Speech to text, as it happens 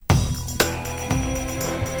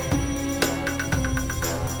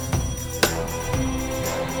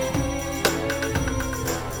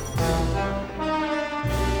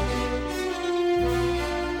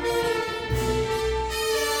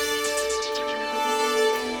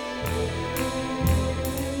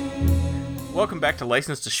Welcome back to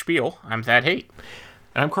License to Spiel. I'm Thad Haight.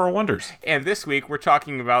 And I'm Carl Wonders. And this week we're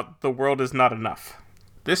talking about The World Is Not Enough.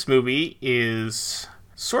 This movie is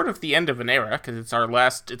sort of the end of an era, because it's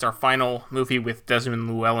our final movie with Desmond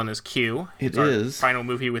Llewellyn as Q. It's our final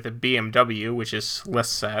movie with a BMW, which is less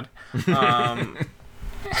sad.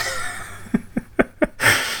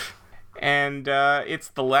 And it's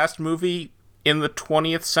the last movie in the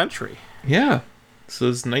 20th century. Yeah. So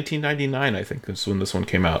it's 1999, I think, is when this one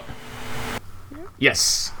came out.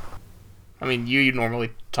 Yes. I mean, you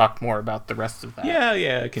normally talk more about the rest of that.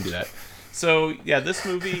 Yeah, I can do that. So, yeah, this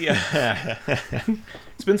movie...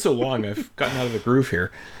 it's been so long, I've gotten out of the groove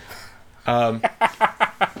here.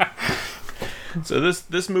 So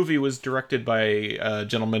this movie was directed by a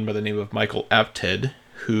gentleman by the name of Michael Apted,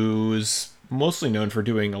 who's mostly known for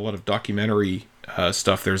doing a lot of documentary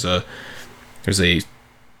stuff. There's a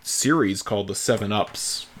series called The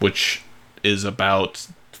 7-Ups, which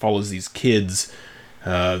follows these kids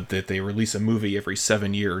that they release a movie every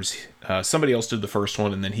 7 years. Somebody else did the first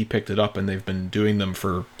one, and then he picked it up, and they've been doing them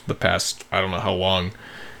for the past, I don't know how long.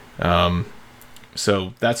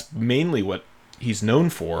 So that's mainly what he's known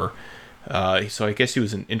for. So I guess he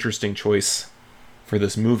was an interesting choice for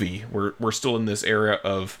this movie. We're still in this era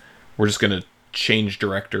of we're just going to change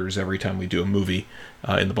directors every time we do a movie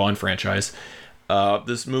in the Bond franchise.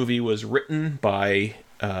 This movie was written by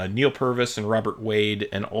Neil Purvis and Robert Wade,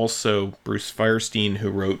 and also Bruce Firestein,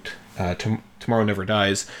 who wrote Tomorrow Never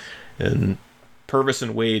Dies. And Purvis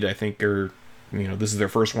and Wade, I think, are, this is their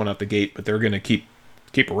first one out the gate, but they're going to keep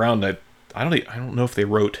around. I don't know if they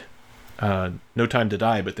wrote No Time to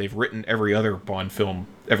Die, but they've written every other Bond film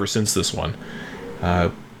ever since this one,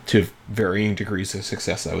 to varying degrees of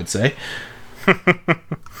success, I would say.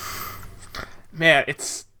 Man,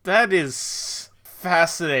 that is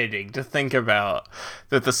fascinating to think about,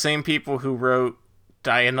 that the same people who wrote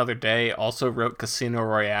Die Another Day also wrote Casino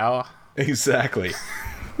Royale. Exactly.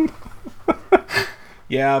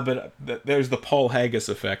 Yeah, but there's the Paul Haggis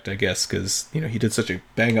effect, I guess, because he did such a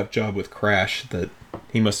bang-up job with Crash that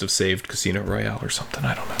he must have saved Casino Royale or something.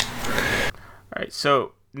 I don't know. All right,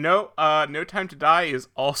 so No Time to Die is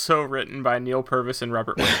also written by Neil Purvis and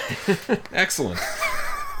Robert Wade. Excellent.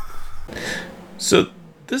 So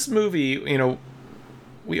this movie,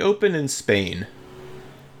 we open in Spain,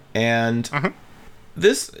 and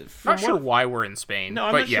this... Not sure why we're in Spain,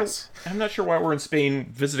 but yes. I'm not sure why we're in Spain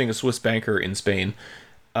visiting a Swiss banker in Spain,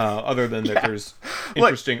 other than that there's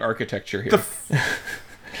interesting architecture here.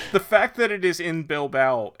 The fact that it is in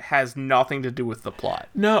Bilbao has nothing to do with the plot.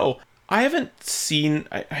 No, I haven't seen...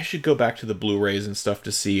 I should go back to the Blu-rays and stuff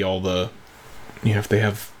to see all the... if they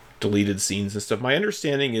have deleted scenes and stuff. My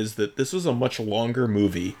understanding is that this was a much longer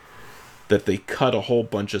movie that they cut a whole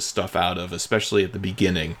bunch of stuff out of, especially at the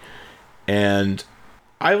beginning. And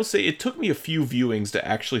I will say it took me a few viewings to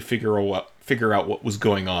actually figure out what was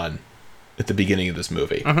going on at the beginning of this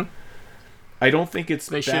movie. I don't think it's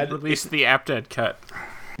They bad. should release the Apted cut.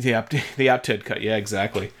 The Apted cut, yeah,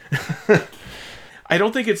 exactly. I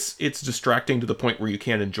don't think it's distracting to the point where you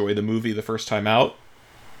can't enjoy the movie the first time out,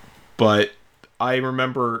 but I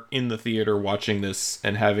remember in the theater watching this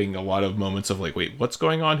and having a lot of moments of like, wait, what's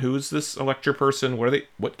going on? Who is this Electra person?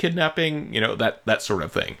 What kidnapping? That sort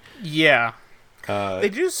of thing. Yeah. They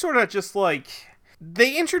do sort of just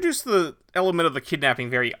they introduce the element of the kidnapping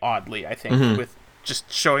very oddly, I think, with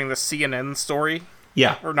just showing the CNN story.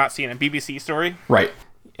 Yeah. Or not CNN, BBC story. Right.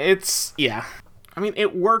 Yeah. I mean,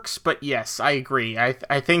 it works, but yes, I agree. I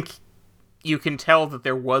think you can tell that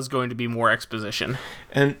there was going to be more exposition.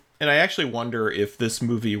 And I actually wonder if this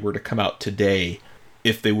movie were to come out today,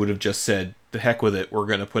 if they would have just said, the heck with it, we're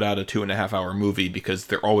going to put out a 2.5-hour movie, because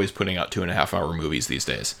they're always putting out 2.5-hour movies these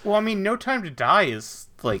days. Well, I mean, No Time to Die is,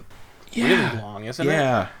 really long, isn't it?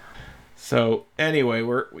 Yeah. So, anyway,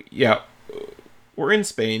 we're in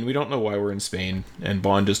Spain. We don't know why we're in Spain, and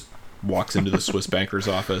Bond just walks into the Swiss banker's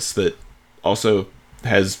office that also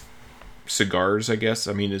has cigars, I guess.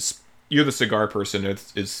 I mean, you're the cigar person.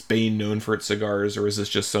 Is Spain known for its cigars, or is this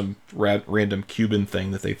just some random Cuban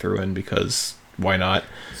thing that they threw in because why not?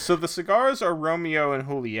 So the cigars are Romeo and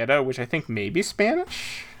Julieta, which I think may be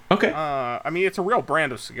Spanish. Okay. I mean, it's a real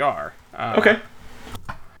brand of cigar. Okay.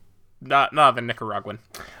 Not the Nicaraguan.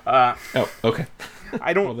 Okay.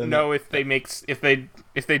 I don't know if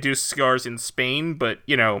they do cigars in Spain, but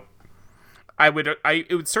it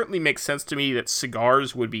would certainly make sense to me that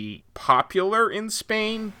cigars would be popular in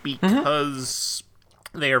Spain, because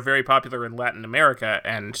they are very popular in Latin America,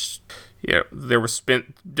 and there was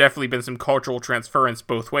definitely been some cultural transference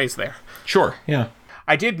both ways there. Sure, yeah.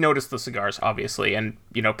 I did notice the cigars, obviously, and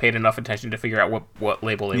paid enough attention to figure out what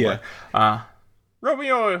label they were.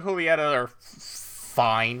 Romeo and Julieta are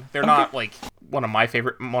fine. They're not like one of my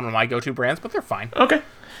go-to brands, but they're fine. Okay.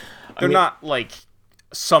 They're not like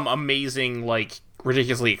some amazing, like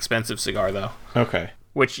ridiculously expensive cigar though. Okay.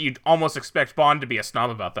 Which you'd almost expect Bond to be a snob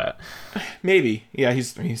about that. Maybe. Yeah,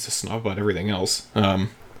 he's a snob about everything else.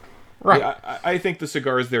 Right. Yeah, I think the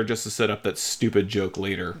cigar is there just to set up that stupid joke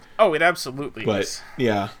later. Oh, it absolutely But is.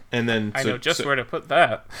 yeah, and then I know just where to put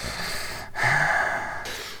that.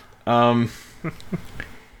 And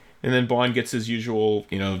then Bond gets his usual,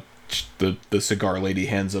 the cigar lady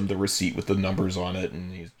hands him the receipt with the numbers on it,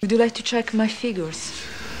 and he's... Would you like to check my figures?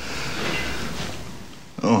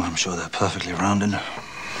 Oh, I'm sure they're perfectly round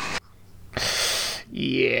enough.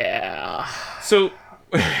 Yeah. So,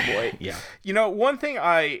 Boy. yeah. One thing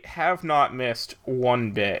I have not missed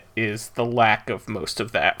one bit is the lack of most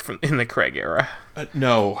of that in the Craig era.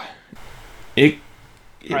 No. It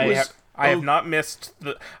was... I have not missed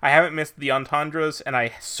I haven't missed the entendres, and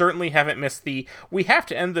I certainly haven't missed we have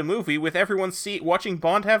to end the movie with everyone watching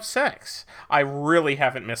Bond have sex. I really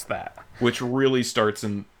haven't missed that. Which really starts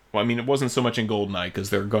in... Well, I mean, it wasn't so much in GoldenEye, because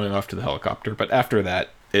they're going off to the helicopter, but after that,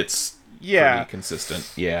 it's pretty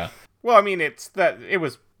consistent. Yeah. Well, I mean, it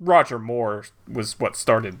was Roger Moore was what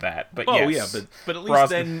started that, but yes. Yeah, but at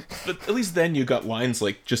least at least then you got lines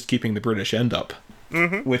like "just keeping the British end up,"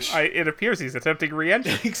 which it appears he's attempting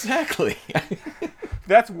re-entry. Exactly.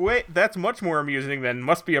 That's much more amusing than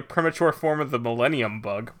 "must be a premature form of the Millennium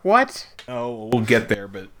Bug." What? Oh, we'll get there,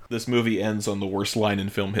 but this movie ends on the worst line in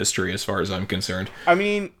film history, as far as I'm concerned. I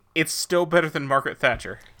mean, it's still better than Margaret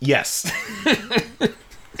Thatcher. Yes.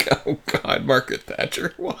 Oh God, Margaret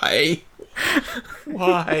Thatcher. Why?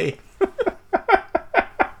 Why?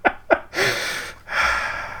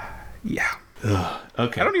 Yeah.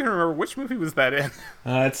 Okay. I don't even remember which movie was that in.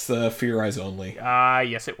 It's For Your Eyes Only.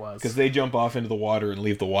 Yes, it was. Because they jump off into the water and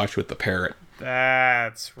leave the watch with the parrot.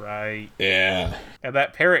 That's right. Yeah. And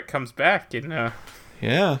that parrot comes back in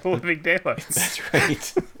The Living Daylights. That's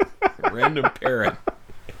right. A random parrot.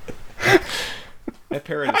 That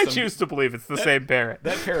parrot. I choose to believe it's the same parrot.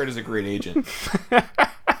 That parrot is a great agent.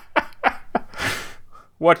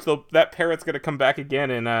 Watch that parrot's gonna come back again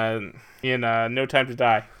in No Time to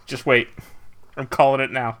Die. Just wait. I'm calling it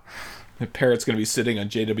now. The parrot's gonna be sitting on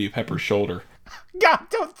J.W. Pepper's shoulder. God,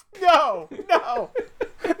 no,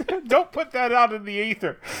 don't put that out in the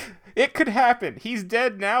ether. It could happen. He's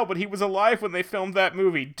dead now, but he was alive when they filmed that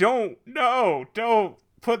movie. Don't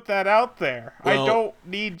put that out there. Well, I don't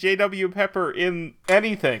need J.W. Pepper in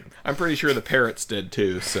anything. I'm pretty sure the parrot's dead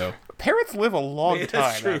too, so... Parrots live a long Yeah, time,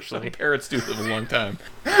 that's true. actually. Some parrots do live a long time.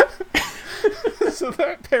 So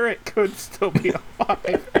that parrot could still be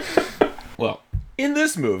alive. Well, in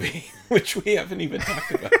this movie, which we haven't even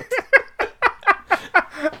talked about...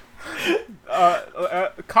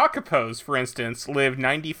 Cockapos, for instance, lived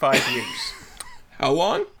 95 years. How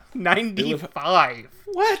long? 95.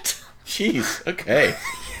 What? Jeez, okay.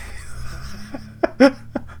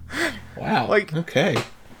 Wow. Okay.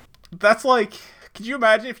 That's like, could you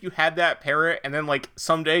imagine if you had that parrot and then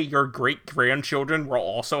someday your great grandchildren will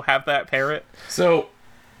also have that parrot? So,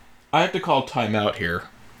 I have to call time out here,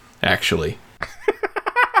 actually.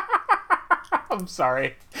 I'm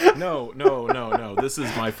sorry. No. This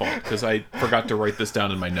is my fault, because I forgot to write this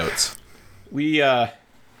down in my notes. We,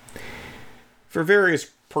 for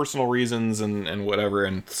various personal reasons and whatever,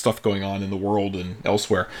 and stuff going on in the world and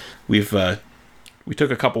elsewhere, we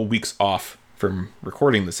took a couple weeks off from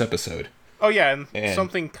recording this episode. Oh yeah, and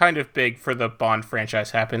something kind of big for the Bond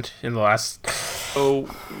franchise happened in the last... Oh,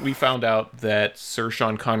 we found out that Sir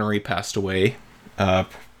Sean Connery passed away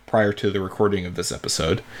prior to the recording of this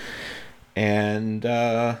episode. And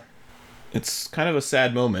it's kind of a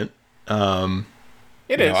sad moment.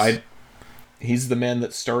 It is. He's the man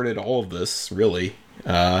that started all of this, really.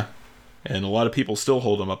 And a lot of people still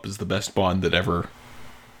hold him up as the best Bond that ever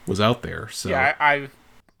was out there. So yeah,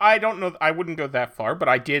 I don't know. I wouldn't go that far, but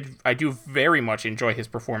I do very much enjoy his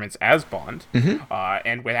performance as Bond. Mm-hmm.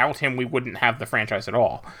 And without him, we wouldn't have the franchise at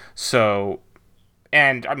all. So,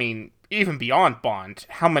 and I mean, even beyond Bond,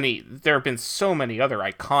 there have been so many other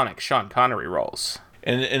iconic Sean Connery roles.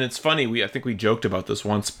 And it's funny, I think we joked about this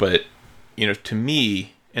once, but, to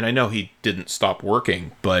me, and I know he didn't stop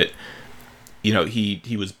working, but,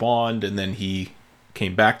 he was Bond, and then he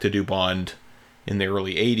came back to do Bond in the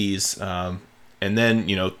early 80s, and then,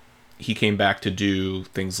 he came back to do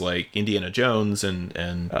things like Indiana Jones and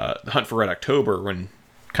The Hunt for Red October, when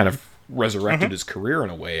kind of resurrected his career in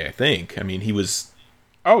a way, I think. I mean, he was...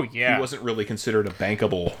 Oh, yeah. He wasn't really considered a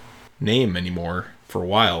bankable name anymore for a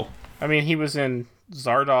while. I mean, he was in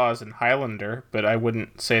Zardoz and Highlander, but I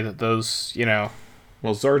wouldn't say that those,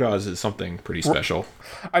 Well, Zardoz is something pretty special.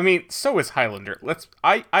 I mean, so is Highlander.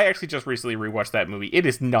 I actually just recently rewatched that movie. It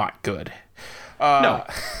is not good. No.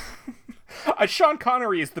 Sean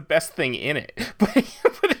Connery is the best thing in it, but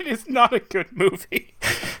it is not a good movie.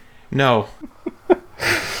 No.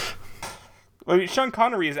 I mean, Sean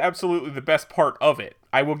Connery is absolutely the best part of it.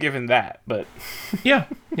 I will give him that, but Yeah.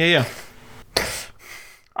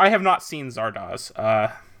 I have not seen Zardoz.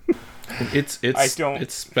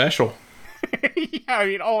 It's special. Yeah, I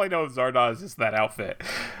mean, all I know of Zardoz is that outfit.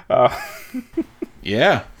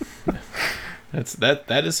 Yeah.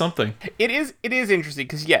 That is something. It is interesting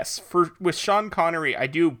because yes, with Sean Connery, I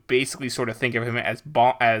do basically sort of think of him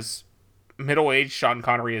as middle-aged Sean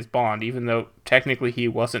Connery as Bond, even though technically he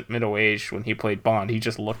wasn't middle-aged when he played Bond. He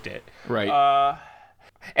just looked it. Right.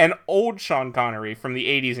 And old Sean Connery from the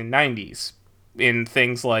 80s and 90s in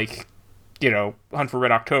things like, Hunt for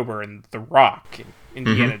Red October and The Rock and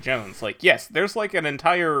Indiana Jones. Like, yes, there's like an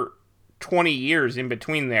entire 20 years in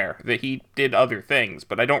between there that he did other things,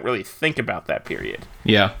 but I don't really think about that period.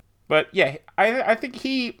 Yeah. But yeah, I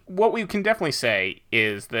think what we can definitely say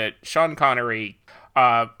is that Sean Connery,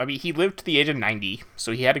 he lived to the age of 90,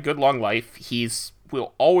 so he had a good long life.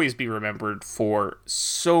 Will always be remembered for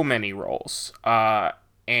so many roles.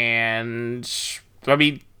 And I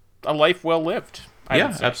mean, a life well lived.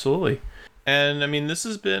 Yeah, absolutely. And I mean, this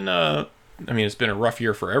has been it's been a rough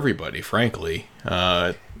year for everybody, frankly.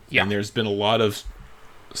 Yeah. And there's been a lot of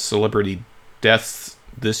celebrity deaths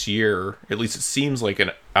this year. At least it seems like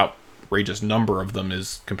an outrageous number of them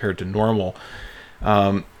is compared to normal.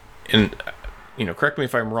 And correct me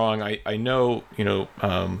if I'm wrong. I know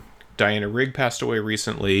Diana Rigg passed away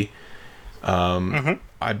recently.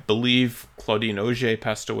 I believe Claudine Auger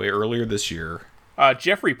passed away earlier this year.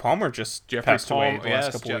 Jeffrey Palmer passed away the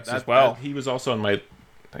last couple weeks as well. He was also on my...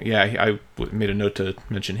 Yeah, I made a note to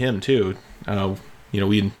mention him, too.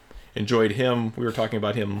 We enjoyed him. We were talking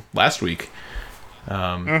about him last week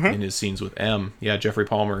in his scenes with M. Yeah, Jeffrey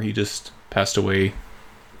Palmer, he just passed away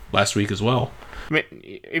last week as well.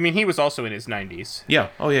 I mean, he was also in his 90s. Yeah.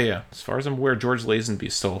 Oh, yeah. As far as I'm aware, George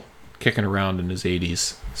Lazenby's still kicking around in his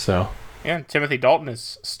 80s, so... Yeah, Timothy Dalton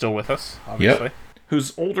is still with us, obviously. Yep.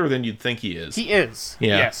 Who's older than you'd think he is. He is.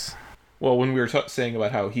 Yeah. Yes. Well, when we were saying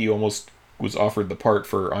about how he almost was offered the part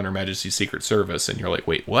for On Her Majesty's Secret Service, and you're like,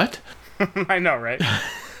 wait, what? I know, right?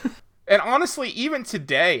 And honestly, even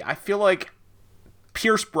today, I feel like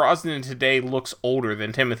Pierce Brosnan today looks older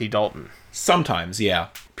than Timothy Dalton. Sometimes, yeah.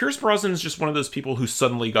 Pierce Brosnan is just one of those people who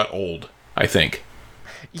suddenly got old, I think.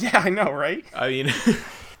 Yeah, I know, right? I mean,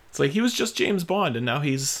 it's like he was just James Bond, and now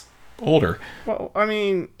he's older. Well, I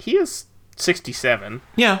mean, he is 67.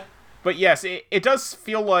 Yeah. But yes, it does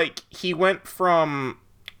feel like he went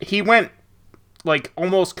like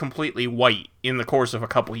almost completely white in the course of a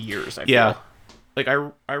couple years, I feel. Like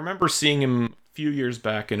I remember seeing him a few years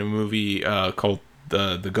back in a movie called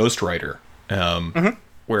The Ghost Rider,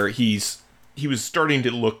 where he was starting to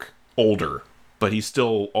look older, but he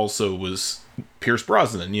still also was Pierce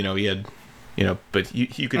Brosnan. He had, but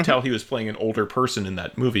you could tell he was playing an older person in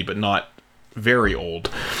that movie, but not very old.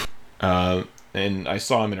 And I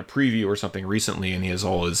saw him in a preview or something recently, and he has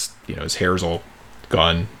all his, his hair's all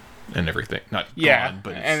gone and everything. Not gone,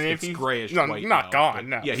 but it's grayish white not now, gone,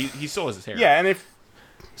 no. Yeah, he still has his hair. Yeah, and as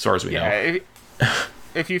far as we know.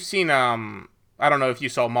 If you've seen, I don't know if you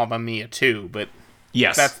saw Mamma Mia 2, but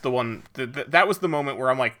yes, that's the one, that was the moment where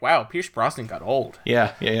I'm like, wow, Pierce Brosnan got old.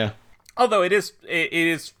 Yeah. Although it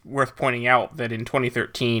is worth pointing out that in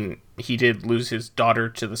 2013, he did lose his daughter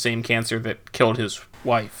to the same cancer that killed his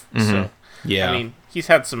wife. Mm-hmm. So, yeah. I mean, he's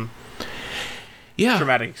had some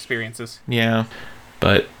traumatic experiences. Yeah.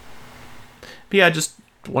 But yeah, I just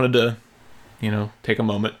wanted to, take a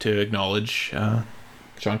moment to acknowledge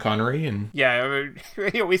Sean Connery. And yeah, I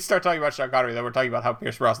mean, we start talking about Sean Connery, then we're talking about how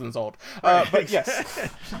Pierce Brosnan's old. But yes,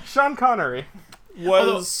 Sean Connery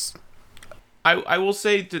was... I will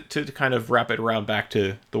say, to kind of wrap it around back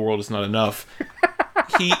to The World Is Not Enough,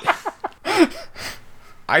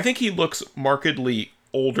 I think he looks markedly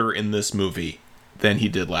older in this movie than he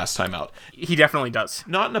did last time out. He definitely does.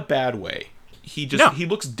 Not in a bad way. He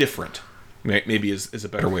looks different, maybe is a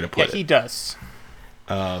better way to put it. Yeah, he does.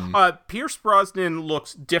 Pierce Brosnan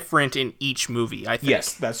looks different in each movie, I think.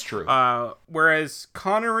 Yes, that's true. Whereas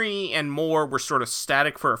Connery and Moore were sort of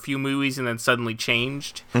static for a few movies and then suddenly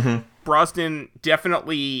changed. Mm-hmm. Brosnan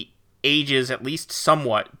definitely ages at least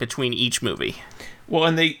somewhat between each movie. Well,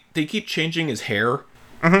 and they keep changing his hair.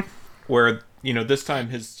 Mm-hmm. Where, this time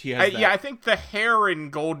he has that... Yeah, I think the hair in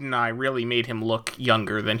GoldenEye really made him look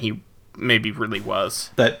younger than he maybe really was.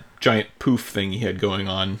 That giant poof thing he had going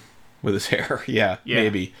on with his hair. Yeah,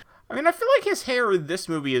 maybe. I mean, I feel like his hair in this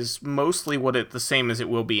movie is mostly the same as it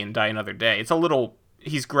will be in Die Another Day. It's a little...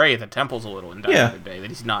 He's gray at the temples a little in Die Another Day that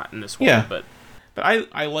he's not in this one, but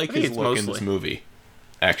I like his look in this movie,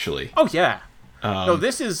 actually. Oh, yeah. No,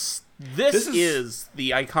 this is the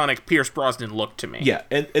iconic Pierce Brosnan look to me. Yeah,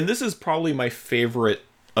 and this is probably my favorite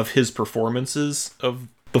of his performances of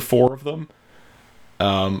the four of them.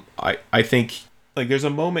 I think, like, there's a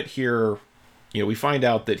moment here, we find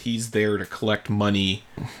out that he's there to collect money.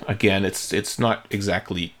 Again, it's not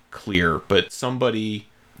exactly clear, but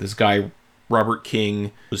this guy, Robert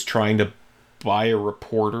King, was trying to buy a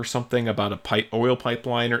report or something about a oil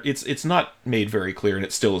pipeline, or it's not made very clear, and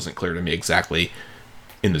it still isn't clear to me exactly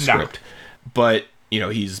in the script. But,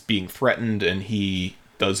 he's being threatened, and he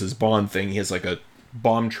does his Bond thing. He has like a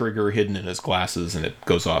bomb trigger hidden in his glasses, and it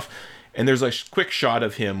goes off. And there's a quick shot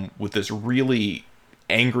of him with this really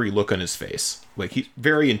angry look on his face. Like, he's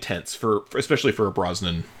very intense, especially for a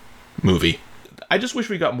Brosnan movie. I just wish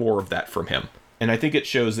we got more of that from him. And I think it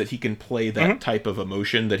shows that he can play that type of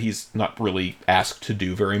emotion that he's not really asked to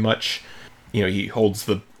do very much. He holds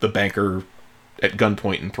the banker at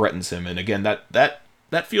gunpoint and threatens him. And again,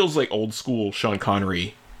 that feels like old school Sean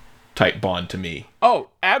Connery type Bond to me. Oh,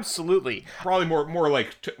 absolutely. Probably more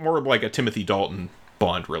like a Timothy Dalton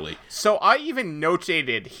Bond, really. So I even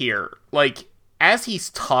notated here, like, as he's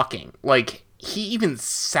talking, like, he even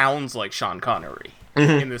sounds like Sean Connery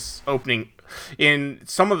in this opening. In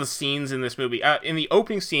some of the scenes in this movie, in the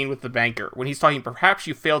opening scene with the banker, when he's talking, perhaps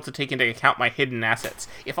you failed to take into account my hidden assets.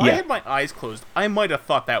 If I had my eyes closed, I might have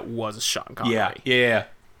thought that was Sean Connery. Yeah.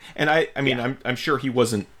 And I mean, I'm sure he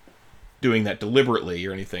wasn't doing that deliberately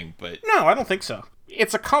or anything, but... No, I don't think so.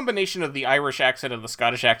 It's a combination of the Irish accent and the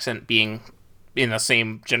Scottish accent being in the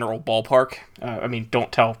same general ballpark. I mean,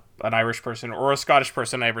 don't tell an Irish person or a Scottish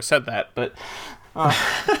person I ever said that, but...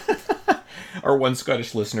 Our one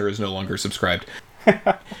Scottish listener is no longer subscribed.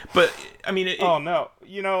 But, I mean... oh, no.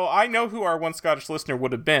 I know who our one Scottish listener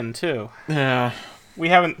would have been, too. Yeah. We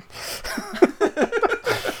haven't...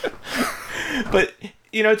 But,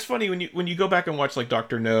 it's funny when you go back and watch, like,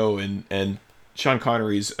 Dr. No and Sean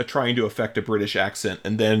Connery's trying to affect a British accent,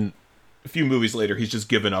 and then a few movies later, he's just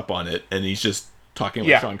given up on it, and he's just talking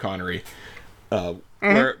like Sean Connery.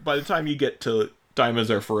 Where by the time you get to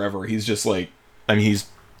Diamonds Are Forever, he's just like... I mean, he's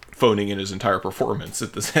phoning in his entire performance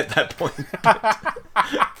at that point.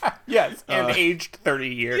 Yes, and aged 30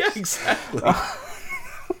 years. Yeah, exactly.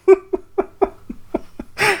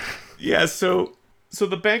 Yeah, so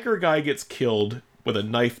the banker guy gets killed with a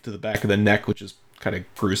knife to the back of the neck, which is kind of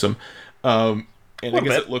gruesome. And I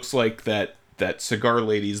guess it looks like that cigar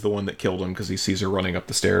lady's the one that killed him because he sees her running up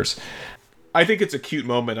the stairs. I think it's a cute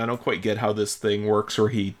moment. I don't quite get how this thing works, where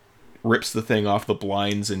he rips the thing off the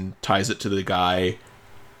blinds and ties it to the guy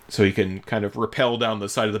so he can kind of rappel down the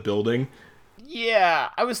side of the building. Yeah,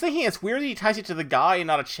 I was thinking it's weird that he ties it to the guy and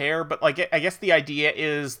not a chair, but like I guess the idea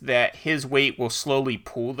is that his weight will slowly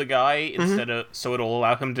pull the guy so it'll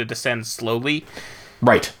allow him to descend slowly.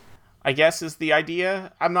 Right. I guess is the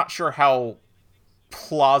idea. I'm not sure how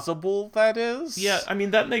plausible that is. Yeah, I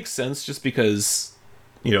mean, that makes sense just because,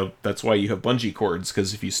 that's why you have bungee cords,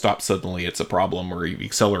 because if you stop suddenly, it's a problem, or you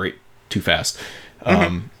accelerate too fast.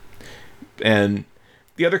 And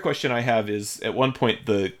the other question I have is, at one point,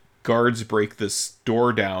 the guards break this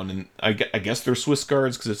door down, and I guess they're Swiss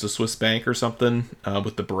guards because it's a Swiss bank or something,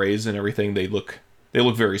 with the berets and everything. They look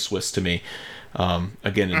very Swiss to me.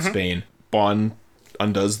 Again, in Spain. Bond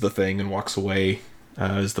undoes the thing and walks away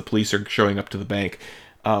as the police are showing up to the bank.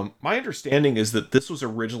 My understanding is that this was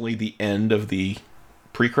originally the end of the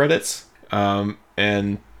pre-credits,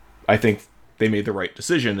 and I think they made the right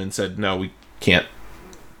decision and said, no, we can't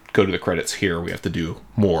go to the credits here. We have to do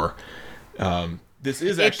more. This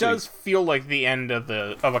is actually... It does feel like the end of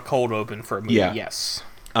a cold open for a movie, yes.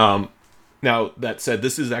 Now, that said,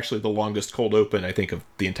 this is actually the longest cold open, I think, of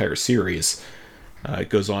the entire series. It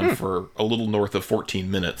goes on for a little north of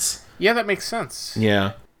 14 minutes. Yeah, that makes sense.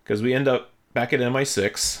 Yeah, because we end up back at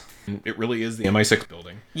MI6. And it really is the MI6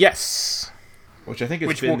 building. Yes. Which I think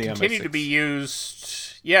has been the MI6. Which will continue to be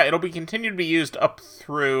used... Yeah, it'll be continued to be used up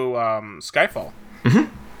through Skyfall.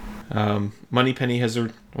 Moneypenny has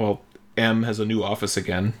M has a new office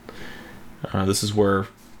again. This is where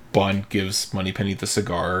Bond gives Moneypenny the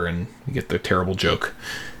cigar, and you get the terrible joke.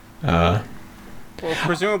 Well,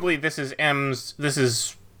 presumably this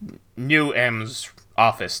is new M's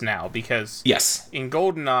office now, because yes, in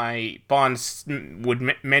GoldenEye, Bond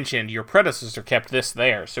would mention your predecessor kept this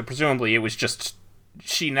there, so presumably it was just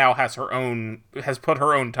she now has put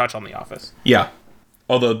her own touch on the office. Yeah,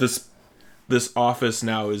 although this office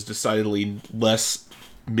now is decidedly less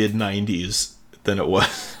mid-90s than it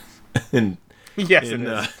was in Yes, in, it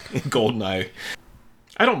is. in Goldeneye.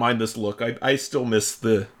 I don't mind this look. I still miss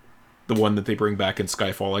the one that they bring back in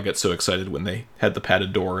Skyfall. I get so excited when they had the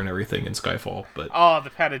padded door and everything in Skyfall. But Oh, the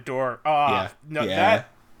padded door. Oh, Yeah. no, Yeah.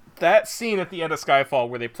 that scene at the end of Skyfall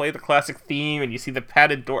where they play the classic theme and you see the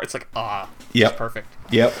padded door, it's like, Yep. it's perfect.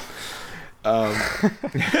 Yep.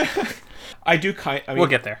 I do We'll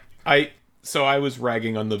get there. I was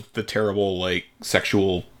ragging on the terrible like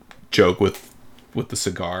sexual joke with the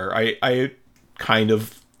cigar. I kind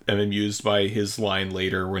of am amused by his line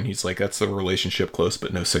later when he's like, "That's the relationship close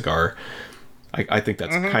but no cigar." I think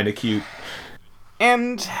that's kind of cute.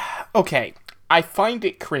 And, okay, I find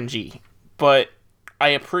it cringy, but I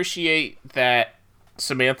appreciate that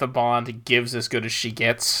Samantha Bond gives as good as she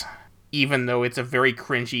gets. Even though it's a very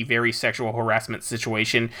cringy, very sexual harassment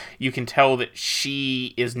situation, you can tell that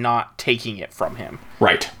she is not taking it from him.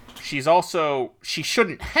 Right. She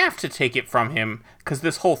shouldn't have to take it from him, because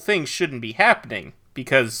this whole thing shouldn't be happening,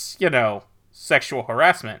 because, sexual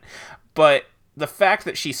harassment. But the fact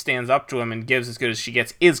that she stands up to him and gives as good as she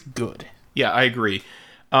gets is good. Yeah, I agree.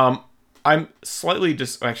 I'm slightly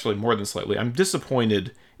actually more than slightly, I'm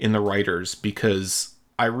disappointed in the writers because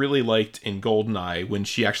I really liked in Goldeneye when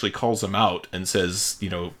she actually calls him out and says,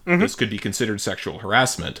 this could be considered sexual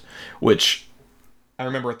harassment, which I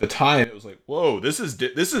remember at the time it was like, whoa, this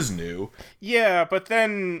is new. Yeah, but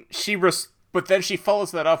then she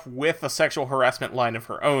follows that up with a sexual harassment line of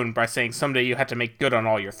her own by saying someday you had to make good on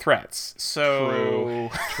all your threats.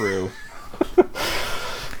 So True.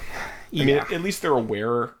 I mean, at least they're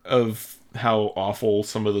aware of how awful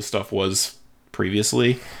some of the stuff was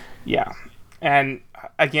previously. Yeah. And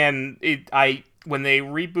again, when they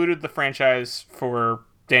rebooted the franchise for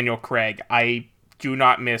Daniel Craig, I do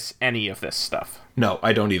not miss any of this stuff. No,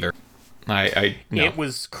 I don't either. No. It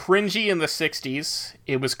was cringy in the 60s.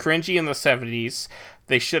 It was cringy in the 70s.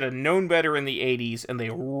 They should have known better in the 80s, and they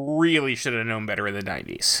really should have known better in the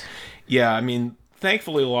 90s. Yeah, I mean,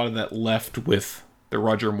 thankfully a lot of that left with the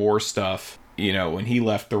Roger Moore stuff, when he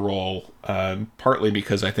left the role, partly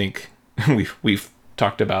because I think we've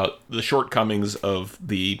talked about the shortcomings of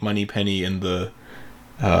the Moneypenny in the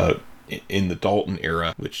Dalton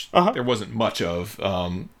era, which there wasn't much of,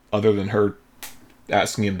 other than her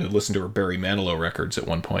asking him to listen to her Barry Manilow records at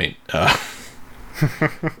one point.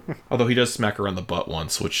 Although he does smack her on the butt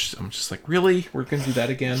once, which I'm just like, really? We're going to do that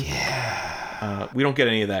again? Yeah. We don't get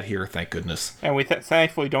any of that here, thank goodness. And we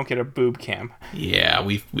thankfully don't get a boob cam. Yeah,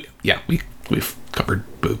 we've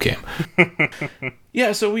covered boob cam.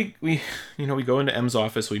 Yeah, so we go into M's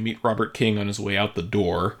office. We meet Robert King on his way out the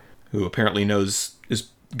door, who apparently is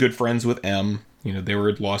good friends with M. They were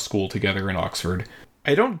at law school together in Oxford.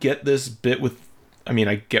 I don't get this bit with. I mean,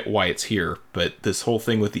 I get why it's here, but this whole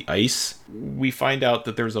thing with the ice, we find out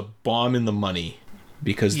that there's a bomb in the money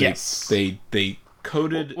because they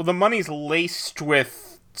coded. Well, the money's laced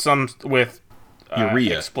with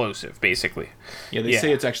urea explosive, basically. Yeah, they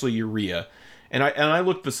say it's actually urea, and I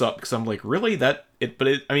looked this up because I'm like, really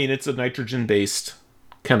it's a nitrogen based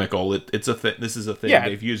chemical. It's a thing. This is a thing. Yeah.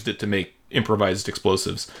 They've used it to make improvised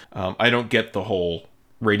explosives. I don't get the whole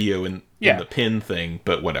radio in the pin thing,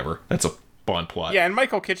 but whatever. That's a Bond plot. Yeah, and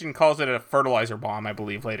Michael Kitchen calls it a fertilizer bomb, I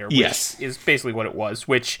believe, later. Which is basically what it was,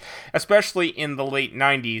 which, especially in the late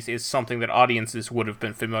 90s, is something that audiences would have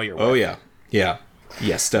been familiar with. Oh, yeah. Yeah.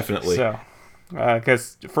 Yes, definitely. So,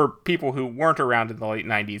 because for people who weren't around in the late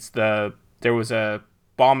 90s, there was a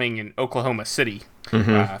bombing in Oklahoma City,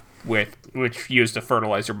 which used a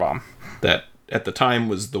fertilizer bomb. That, at the time,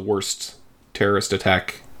 was the worst terrorist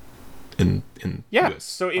attack in US,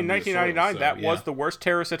 so in 1999 that was the worst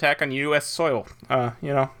terrorist attack on US soil,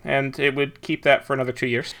 and it would keep that for another 2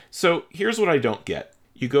 years. So here's what I don't get.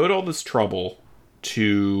 You go to all this trouble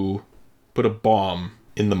to put a bomb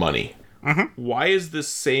in the money. Mm-hmm. Why is this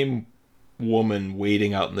same woman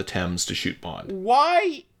waiting out in the Thames to shoot Bond?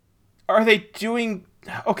 Why are they doing...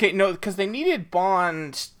 Okay, no, because they needed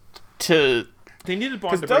Bond to bring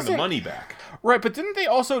the money back. Right, but didn't they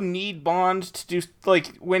also need Bond to do,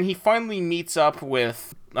 like, when he finally meets up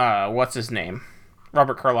with, what's his name?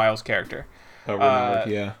 Robert Carlyle's character. Oh, Renard,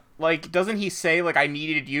 yeah. Like, doesn't he say, like, I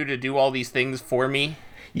needed you to do all these things for me?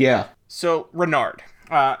 Yeah. So, Renard.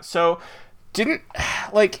 So, didn't,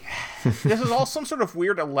 like, this is all some sort of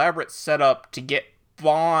weird elaborate setup to get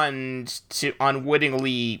Bond to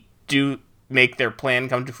unwittingly make their plan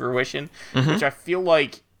come to fruition, which I feel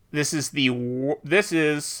like this is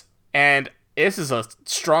a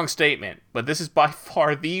strong statement, but this is by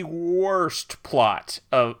far the worst plot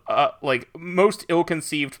of, most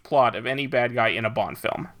ill-conceived plot of any bad guy in a Bond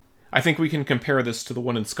film. I think we can compare this to the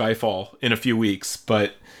one in Skyfall in a few weeks,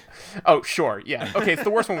 but Oh, sure, yeah. Okay, it's the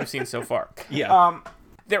worst one we've seen so far. Yeah.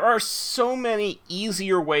 There are so many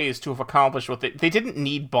easier ways to have accomplished what they didn't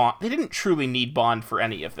need Bond. They didn't truly need Bond for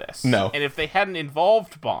any of this. No. And if they hadn't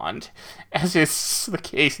involved Bond, as is the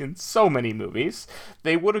case in so many movies,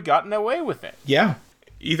 they would have gotten away with it. Yeah.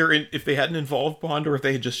 Either if they hadn't involved Bond or if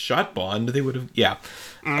they had just shot Bond, they would have... Yeah.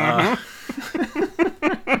 I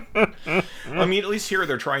mean, at least here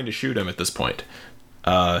they're trying to shoot him at this point.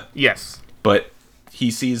 Yes. But he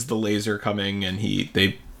sees the laser coming and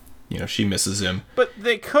she misses him. But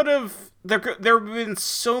they could have... There have been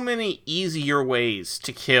so many easier ways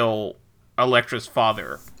to kill Elektra's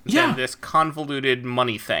father than this convoluted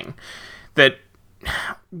money thing that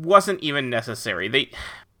wasn't even necessary.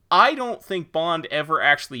 I don't think Bond ever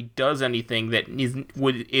actually does anything that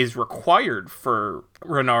is required for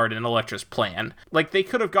Renard and Elektra's plan. Like, they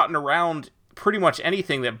could have gotten around pretty much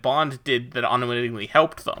anything that Bond did that unwittingly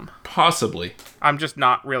helped them. Possibly. I'm just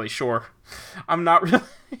not really sure. I'm not really...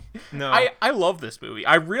 No. I love this movie.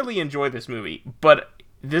 I really enjoy this movie, but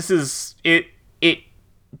this is... It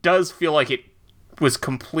does feel like it was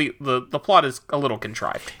complete... The plot is a little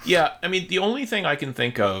contrived. Yeah, I mean, the only thing I can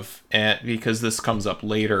think of, and because this comes up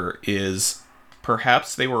later, is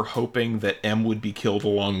perhaps they were hoping that M would be killed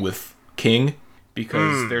along with King,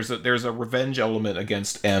 because there's a revenge element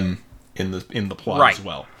against M in the plot as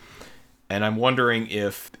well. And I'm wondering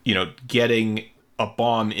if, getting a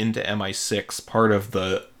bomb into MI6, part of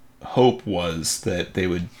the hope was that they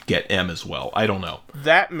would get M as well. I don't know.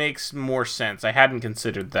 That makes more sense. I hadn't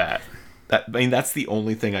considered that. That's the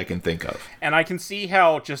only thing I can think of. And I can see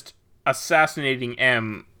how just assassinating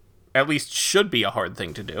M at least should be a hard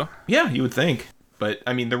thing to do. Yeah, you would think. But,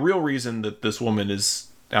 I mean, the real reason that this woman is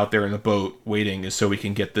out there in the boat waiting is so we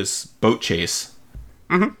can get this boat chase.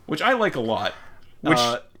 Mm-hmm. Which I like a lot. Which,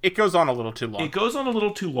 it goes on a little too long. It goes on a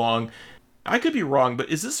little too long. I could be wrong, but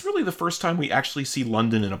is this really the first time we actually see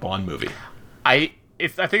London in a Bond movie? I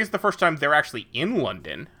think it's the first time they're actually in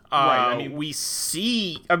London. Right, we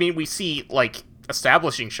see like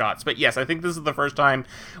establishing shots, but yes, I think this is the first time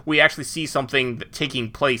we actually see something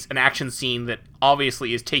taking place, an action scene that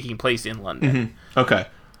obviously is taking place in London. Mm-hmm. Okay.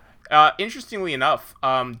 Interestingly enough,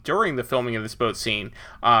 during the filming of this boat scene,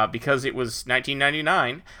 because it was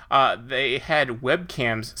 1999, they had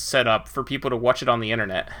webcams set up for people to watch it on the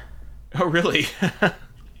internet. Oh, really?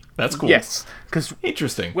 That's cool. Yes, because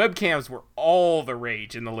interesting. Webcams were all the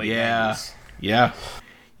rage in the late 90s. Yeah.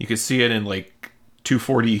 You could see it in like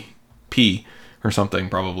 240p or something,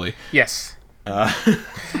 probably. Yes.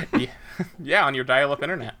 Yeah, on your dial-up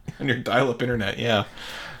internet. On your dial-up internet, yeah.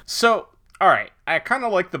 So, all right, I kind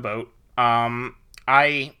of like the boat.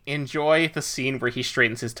 I enjoy the scene where he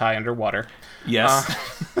straightens his tie underwater. Yes.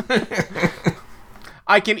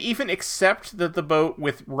 I can even accept that the boat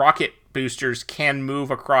with rocket boosters can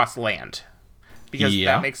move across land. Because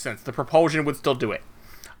that makes sense. The propulsion would still do it.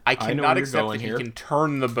 I cannot accept that he can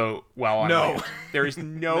turn the boat while on land. There is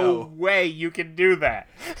no way you can do that.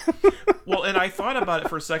 Well, and I thought about it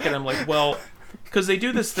for a second. I'm like, well, because they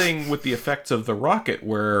do this thing with the effects of the rocket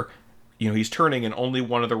where, he's turning and only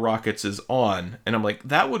one of the rockets is on. And I'm like,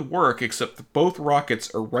 that would work, except both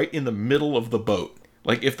rockets are right in the middle of the boat.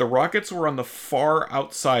 Like, if the rockets were on the far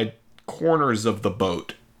outside corners of the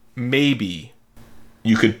boat, maybe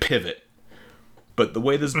you could pivot. But the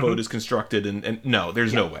way this boat is constructed, and no,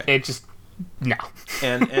 there's no way. It just, no.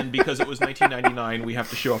 and because it was 1999, we have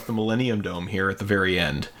to show off the Millennium Dome here at the very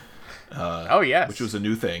end. Oh, yes. Which was a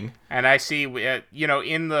new thing. And I see,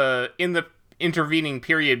 in the intervening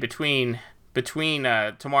period between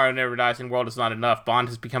Tomorrow Never Dies and World Is Not Enough, Bond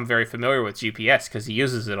has become very familiar with GPS because he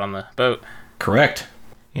uses it on the boat. Correct.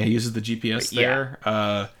 Yeah, he uses the GPS there.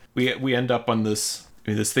 Yeah. We end up on this...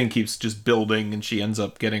 this thing keeps just building, and she ends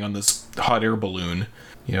up getting on this hot air balloon,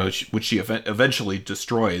 which she eventually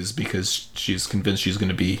destroys because she's convinced she's going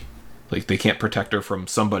to be... Like, they can't protect her from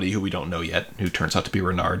somebody who we don't know yet, who turns out to be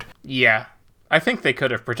Renard. Yeah. I think they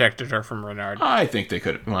could have protected her from Renard. I think they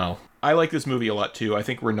could. Well, I like this movie a lot, too. I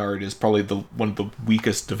think Renard is probably one of the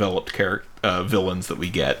weakest developed villains that we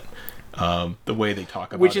get. The way they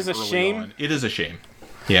talk about it. Which is a shame. On. It is a shame.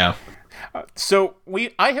 Yeah. So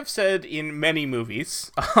I have said in many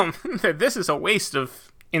movies that this is a waste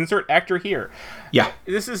of insert actor here. Yeah.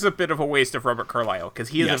 This is a bit of a waste of Robert Carlyle because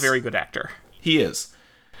he is a very good actor. He is.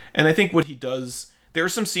 And I think what he does, there are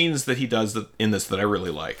some scenes that he does in this that I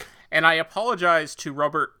really like. And I apologize to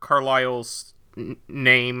Robert Carlyle's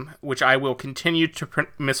name, which I will continue to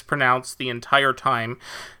mispronounce the entire time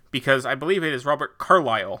because I believe it is Robert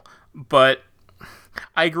Carlyle, but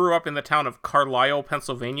I grew up in the town of Carlisle,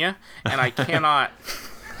 Pennsylvania, and I cannot...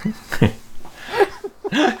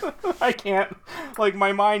 I can't, like,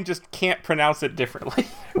 my mind just can't pronounce it differently.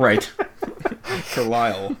 Right.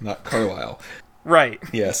 Carlisle, not Carlisle. Right.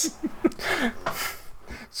 Yes.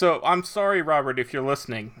 So, I'm sorry, Robert, if you're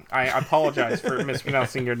listening. I apologize for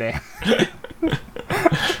mispronouncing your name.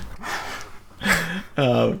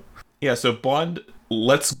 Yeah, so Bond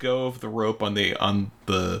lets go of the rope on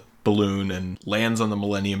the balloon and lands on the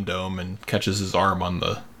Millennium Dome and catches his arm on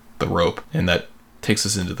the rope, and that takes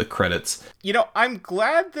us into the credits. You know, I'm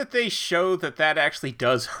glad that they show that actually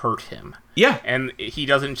does hurt him. Yeah. And he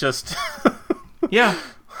doesn't just Yeah.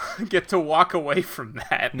 get to walk away from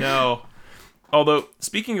that. No. Although,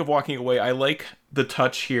 speaking of walking away, I like the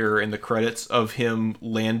touch here in the credits of him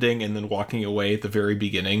landing and then walking away at the very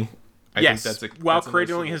beginning. I think while that's a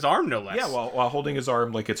cradling nice his arm, no less. Yeah, while holding his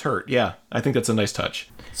arm like it's hurt. Yeah, I think that's a nice touch.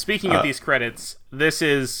 Speaking of these credits, this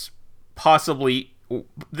is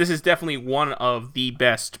definitely one of the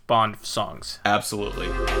best Bond songs. Absolutely.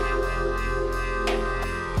 I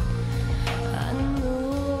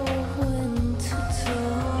know when to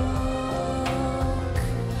talk,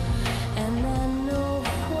 and I know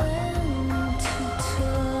when to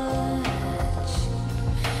touch.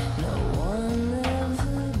 No one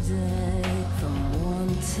ever died from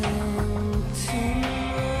wanting too much.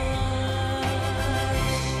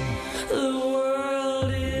 The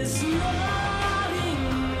world is not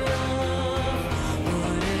enough,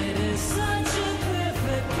 but it is such a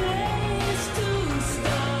perfect place to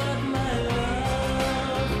start, my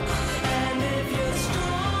love. And if you're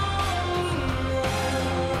strong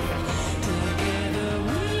enough, together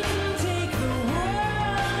we can take the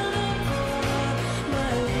world apart,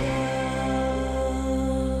 my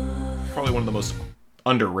love. Probably one of the most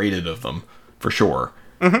underrated of them, for sure.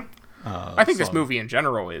 I think this movie in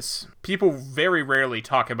general is. People very rarely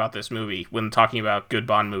talk about this movie when talking about good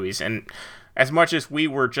Bond movies, and as much as we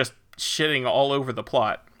were just shitting all over the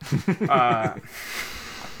plot, I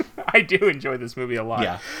do enjoy this movie a lot.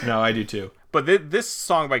 Yeah, no, I do too. But this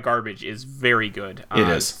song by Garbage is very good. It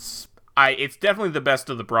is. It's definitely the best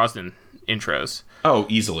of the Brosnan intros. Oh,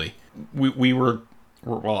 easily. We were,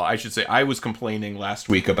 well, I should say, I was complaining last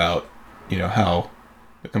week about, how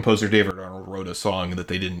the composer David Arnold wrote a song that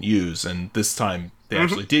they didn't use, and this time they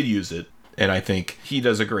actually did use it. And I think he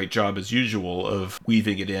does a great job, as usual, of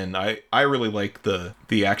weaving it in. I really like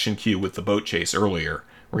the action cue with the boat chase earlier,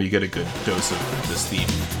 where you get a good dose of this theme.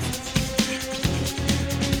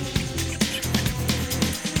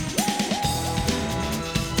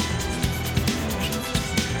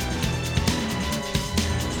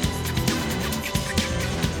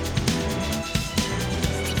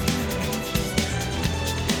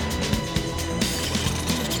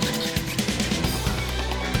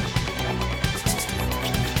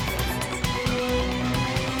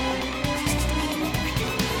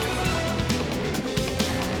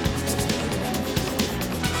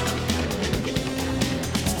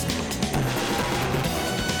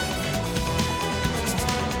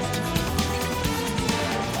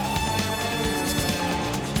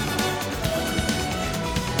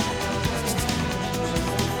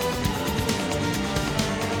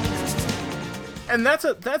 And that's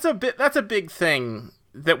a big thing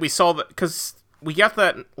that we saw, that because we got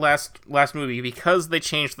that last movie, because they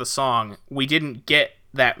changed the song, we didn't get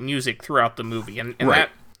that music throughout the movie, and Right.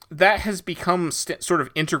 that has become sort of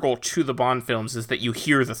integral to the Bond films, is that you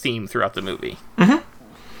hear the theme throughout the movie.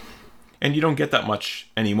 And you don't get that much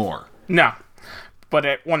anymore. No, but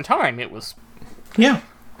at one time it was. Yeah.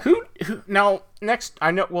 Who now next?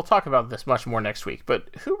 I know we'll talk about this much more next week, but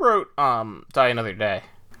who wrote "Die Another Day"?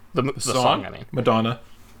 The song, I mean. Madonna.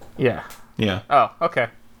 Yeah. Yeah. Oh, okay.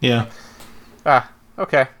 Yeah.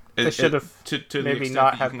 Okay. They should have to the maybe extent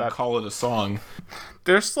not that had you can that. call it a song.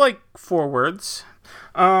 There's like 4 words.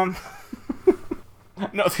 No,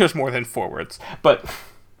 there's more than 4 words, but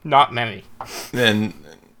not many. And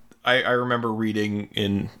I remember reading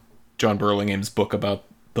in John Burlingame's book about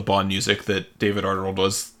the Bond music that David Arnold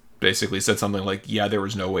was basically said something like, yeah, there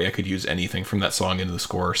was no way I could use anything from that song into the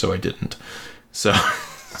score, so I didn't. So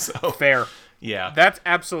Fair. yeah. That's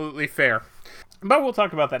absolutely fair. But we'll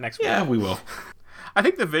talk about that next week. Yeah, we will. I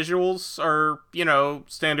think the visuals are,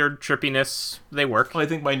 standard trippiness. They work. Well, I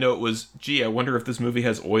think my note was, gee, I wonder if this movie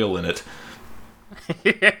has oil in it.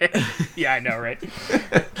 Yeah, I know, right?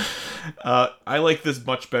 I like this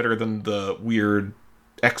much better than the weird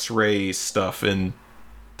X-ray stuff in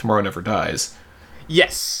Tomorrow Never Dies.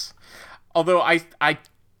 Yes. Although I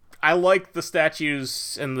like the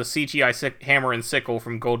statues and the CGI hammer and sickle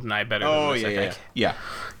from GoldenEye better than this, I think. Yeah.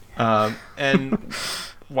 And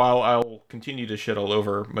while I'll continue to shit all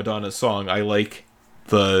over Madonna's song, I like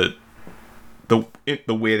the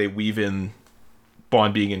way they weave in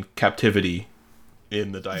Bond being in captivity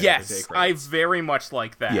in the Die Another Day Yes, I credits. very much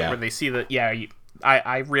like that. Yeah. Where they see that. Yeah,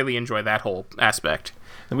 I really enjoy that whole aspect.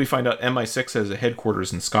 Then we find out MI6 has a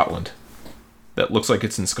headquarters in Scotland that looks like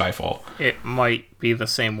it's in Skyfall. It might be the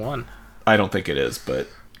same one. I don't think it is, but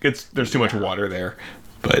there's too much water there.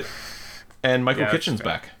 But and Michael Yeah, that's Kitchen's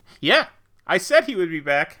fair. back. Yeah, I said he would be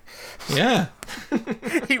back. Yeah.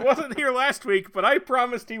 He wasn't here last week, but I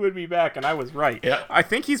promised he would be back, and I was right. Yeah. I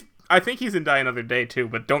think he's in Die Another Day too,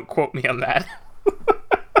 but don't quote me on that.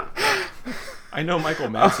 I know Michael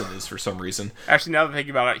Madsen is for some reason. Actually, now that I'm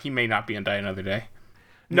thinking about it, he may not be in Die Another Day.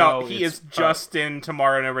 No, he it's, is just in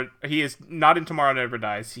Tomorrow Never. He is not in Tomorrow Never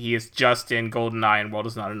Dies. He is just in GoldenEye and World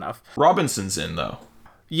Is Not Enough. Robinson's in, though.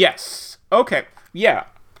 Yes. Okay. Yeah.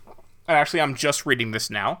 And actually, I'm just reading this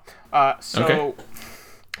now. Okay.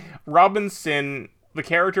 Robinson, the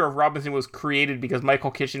character of Robinson was created because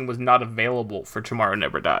Michael Kitchen was not available for Tomorrow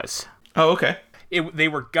Never Dies. Oh, okay. They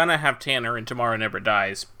were gonna have Tanner in Tomorrow Never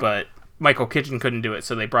Dies, but Michael Kitchen couldn't do it,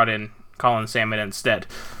 so they brought in Colin Salmon instead.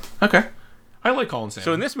 Okay. I like Colin Salmon.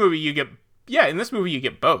 So in this movie, you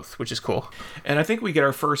get both, which is cool. And I think we get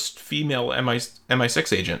our first female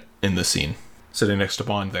MI6 agent in this scene, sitting next to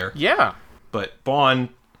Bond there. Yeah. But Bond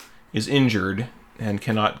is injured and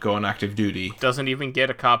cannot go on active duty. Doesn't even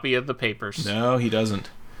get a copy of the papers. No, he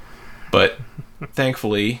doesn't. But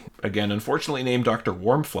thankfully, again, unfortunately named Dr.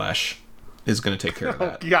 Warmflesh is going to take care of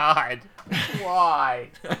that. God. Why?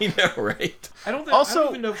 I know, right? I don't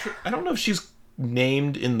know if she's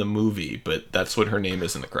named in the movie, but that's what her name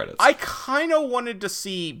is in the credits. I kind of wanted to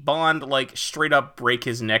see Bond, like, straight up break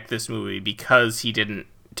his neck this movie because he didn't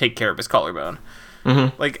take care of his collarbone.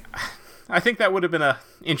 Mm-hmm. Like, I think that would have been a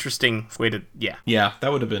interesting way to, yeah. Yeah,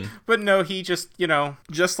 that would have been. But no, he just,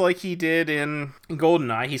 just like he did in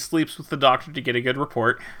GoldenEye, he sleeps with the doctor to get a good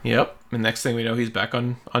report. Yep. And next thing we know, he's back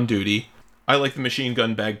on duty. I like the machine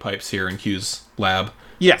gun bagpipes here in Q's lab.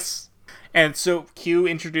 Yes. And so Q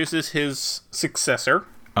introduces his successor.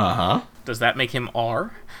 Uh-huh. Does that make him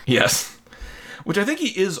R? Yes. Which I think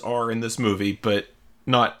he is R in this movie, but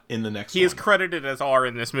not in the next one. He is credited as R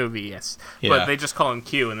in this movie, yes. Yeah. But they just call him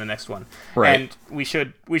Q in the next one. Right. And we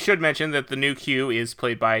should mention that the new Q is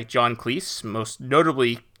played by John Cleese, most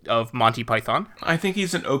notably of Monty Python. I think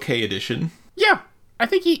he's an okay addition. Yeah. I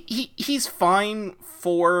think he's fine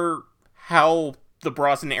for how the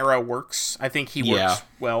Brosnan era works. I think he works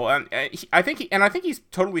well. And I think he's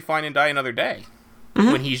totally fine in Die Another Day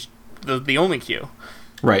when he's the only Q.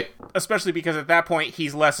 Right. Especially because at that point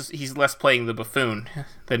he's less playing the buffoon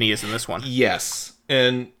than he is in this one. Yes.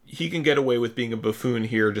 And he can get away with being a buffoon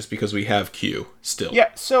here just because we have Q still.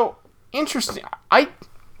 Yeah, so interesting. I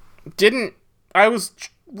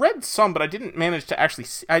read some, but I didn't manage to actually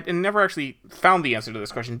I never actually found the answer to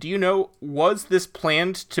this question. Do you know, was this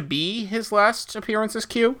planned to be his last appearance as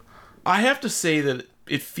Q? I have to say that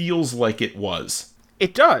it feels like it was.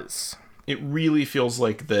 It does. It really feels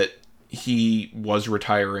like that he was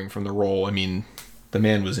retiring from the role. I mean, the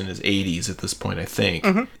man was in his 80s at this point, I think.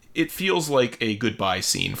 Mm-hmm. It feels like a goodbye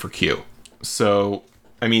scene for Q. So,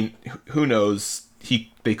 I mean, who knows?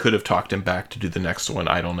 They could have talked him back to do the next one.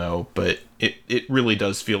 I don't know, but it really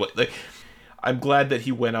does feel like I'm glad that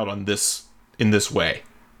he went out on this in this way,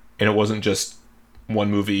 and it wasn't just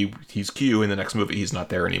one movie he's Q and the next movie he's not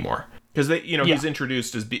there anymore. Because he's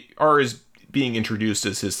introduced as is being introduced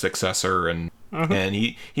as his successor, and and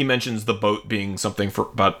he mentions the boat being something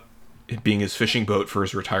about it being his fishing boat for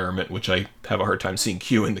his retirement, which I have a hard time seeing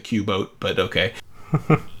Q in the Q boat, but okay.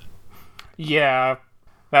 Yeah.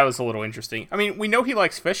 That was a little interesting. I mean, we know he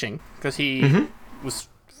likes fishing because he was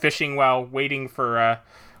fishing while waiting for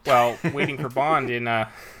Bond in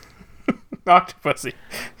Octopussy.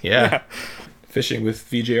 Yeah. Fishing with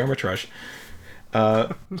Vijay Armitage.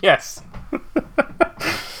 Yes.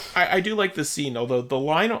 I do like this scene, although the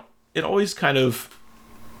line, it always kind of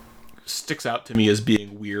sticks out to me as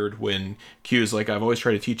being weird when Q is like, I've always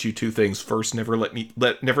tried to teach you two things. First, never let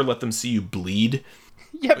them see you bleed.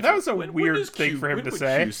 Yeah, that was a weird thing for him to say.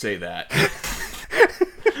 When would Q say that?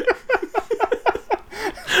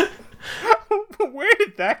 Where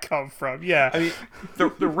did that come from? Yeah. I mean,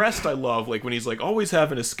 the rest I love, like when he's like, always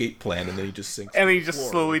have an escape plan, and then he just sinks. And he just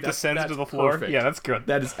slowly descends to the floor. Perfect. Yeah, that's good.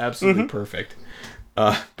 That is absolutely perfect.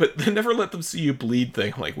 But the never let them see you bleed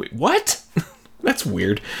thing, I'm like, wait, what? That's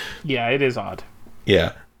weird. Yeah, it is odd.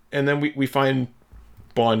 Yeah. And then we find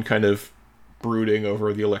Bond kind of brooding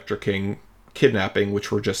over the Electra King kidnapping,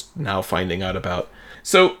 which we're just now finding out about.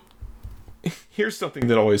 So here's something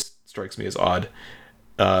that always strikes me as odd.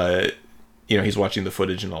 He's watching the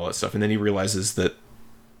footage and all that stuff, and then he realizes that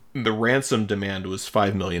the ransom demand was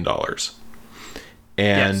 $5 million.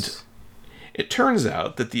 And yes. It turns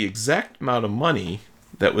out that the exact amount of money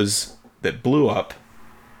that blew up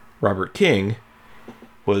Robert King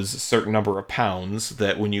was a certain number of pounds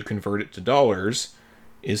that when you convert it to dollars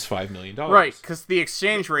is $5 million. Right, because the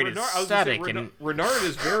exchange rate is static. Renard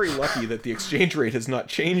is very lucky that the exchange rate has not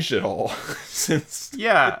changed at all since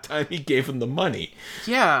Yeah. the time he gave him the money.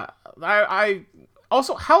 Yeah, I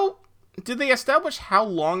also, how did they establish how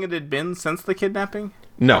long it had been since the kidnapping?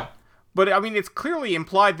 No. But I mean, it's clearly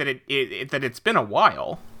implied that that it's been a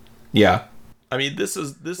while. Yeah. I mean, this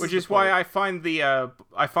Which is why I find a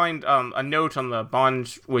note on the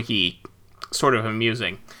Bond wiki sort of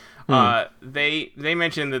amusing. They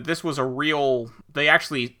mentioned that this was they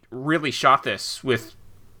actually really shot this with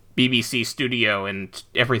BBC Studio and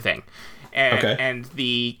everything, and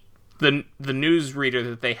the newsreader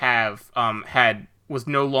that they have was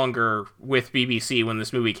no longer with BBC when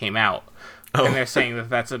this movie came out, and they're saying that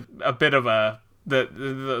that's a bit of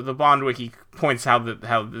the Bond wiki points how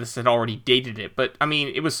this had already dated it, but I mean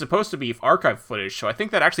it was supposed to be archive footage, so I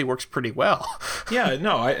think that actually works pretty well. Yeah,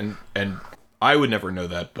 no, I would never know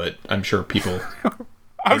that, but I'm sure people.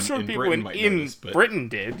 I'm sure people Britain might know this, but- Britain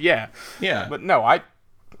did, yeah. Yeah, But no,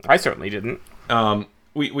 I certainly didn't.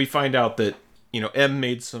 we find out that M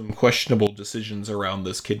made some questionable decisions around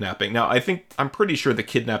this kidnapping. Now, I'm pretty sure the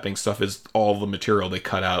kidnapping stuff is all the material they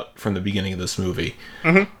cut out from the beginning of this movie.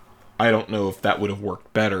 Mm-hmm. I don't know if that would have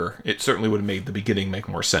worked better. It certainly would have made the beginning make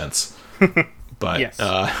more sense. But Yes.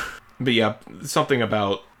 but yeah, something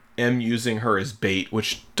about M using her as bait,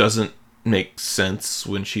 which doesn't make sense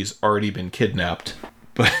when she's already been kidnapped.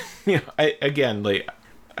 But I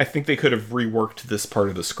think they could have reworked this part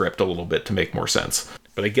of the script a little bit to make more sense.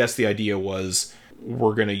 But I guess the idea was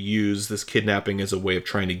we're going to use this kidnapping as a way of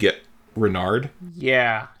trying to get Renard.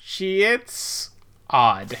 Yeah, it's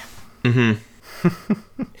odd.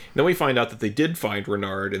 Then we find out that they did find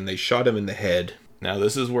Renard and they shot him in the head. Now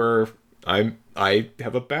this is where I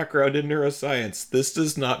have a background in neuroscience. This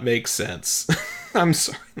does not make sense. I'm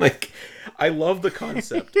sorry. Like, I love the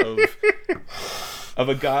concept of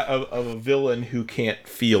a villain who can't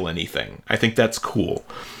feel anything. I think that's cool.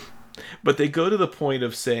 But they go to the point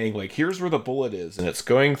of saying, like, here's where the bullet is, and it's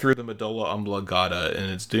going through the medulla oblongata,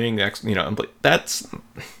 and it's doing X. I'm like, that's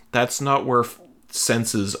not where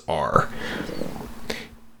senses are.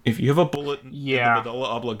 If you have a bullet in the medulla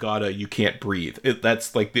oblongata, you can't breathe.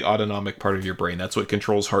 That's like the autonomic part of your brain. That's what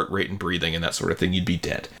controls heart rate and breathing and that sort of thing. You'd be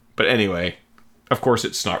dead. But anyway, of course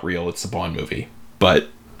it's not real. It's a Bond movie. But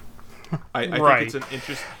I think it's an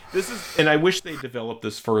interest. And I wish they developed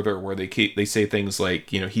this further, where they say things like,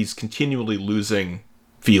 he's continually losing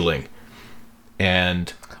feeling,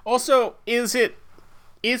 and also, is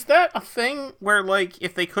that a thing where, like,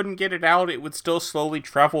 if they couldn't get it out, it would still slowly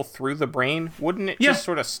travel through the brain? Wouldn't it just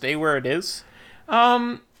sort of stay where it is?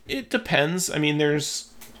 It depends. I mean,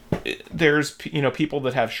 there's people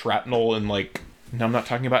that have shrapnel and, like, no, I'm not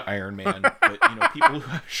talking about Iron Man, but people who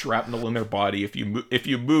have shrapnel in their body, if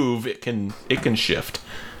you move, it can shift.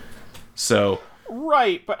 So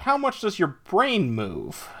right, but how much does your brain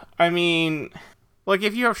move? I mean, like,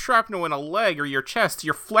 if you have shrapnel in a leg or your chest,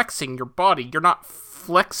 you're flexing your body. You're not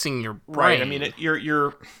flexing your brain. Right. I mean,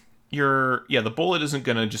 the bullet isn't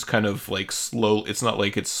gonna just kind of like slow. It's not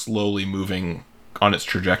like it's slowly moving on its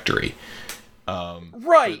trajectory.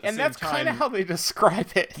 Right, and that's kind of how they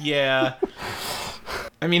describe it. Yeah.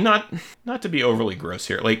 I mean, not to be overly gross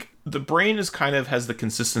here. Like, the brain has the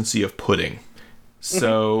consistency of pudding.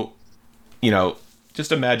 So,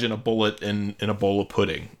 just imagine a bullet in a bowl of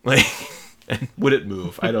pudding. Like, and would it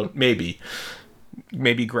move?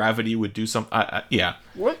 Maybe gravity would do something. Yeah.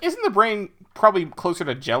 What, isn't the brain probably closer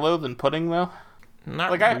to Jell-O than pudding, though?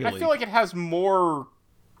 Not like, really. I feel like it has more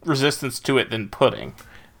resistance to it than pudding.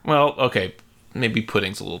 Well, okay. Maybe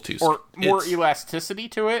pudding's a little too... Or more elasticity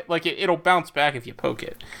to it. Like, it'll bounce back if you poke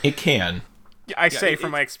it. It can. I say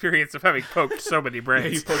from my experience of having poked so many brains.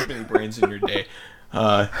 Yeah, you've poked many brains in your day.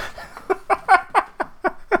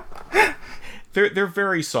 They're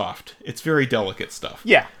very soft. It's very delicate stuff.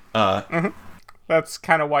 Yeah. That's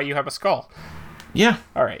kind of why you have a skull. Yeah.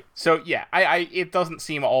 All right. So, yeah, it doesn't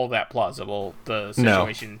seem all that plausible, the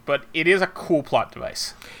situation, but it is a cool plot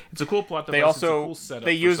device. It's a cool plot device. They also, it's a cool setup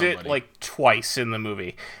they use it, like, twice in the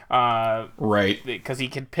movie. Right. Because he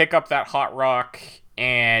can pick up that hot rock,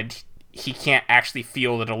 and he can't actually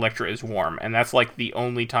feel that Elektra is warm, and that's, like, the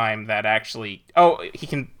only time that actually... Oh, he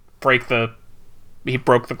can break the... He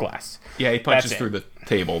broke the glass. Yeah, he punches through the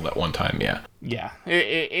table that one time, yeah. Yeah.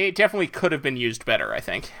 It definitely could have been used better, I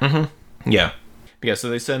think. Mm-hmm. Yeah. Yeah, so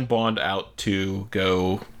they send Bond out to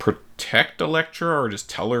go protect Elektra, or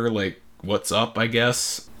just tell her, like, what's up, I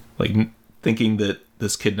guess. Like, thinking that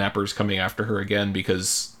this kidnapper's coming after her again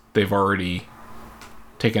because they've already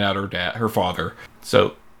taken out her father.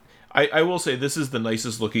 So I will say this is the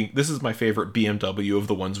nicest looking. This is my favorite BMW of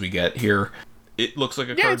the ones we get here. It looks like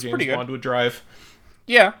a car it's pretty James good. Bond would drive.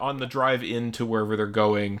 Yeah. On the drive into wherever they're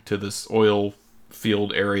going to this oil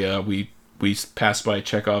field area, we pass by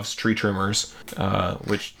Chekhov's tree trimmers,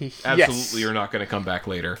 which absolutely are not going to come back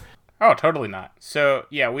later. Oh, totally not. So,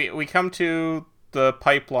 yeah, we come to the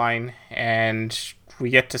pipeline, and we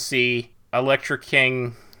get to see Electra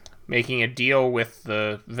King making a deal with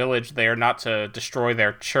the village there not to destroy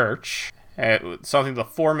their church. Something the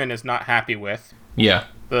foreman is not happy with. Yeah.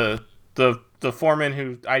 The foreman,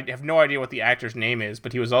 who I have no idea what the actor's name is,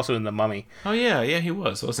 but he was also in The Mummy. Oh, yeah, he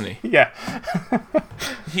was, wasn't he? Yeah.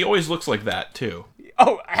 He always looks like that, too.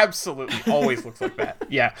 Oh, absolutely. Always looks like that.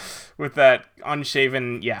 Yeah. With that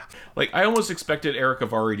unshaven, yeah. Like, I almost expected Eric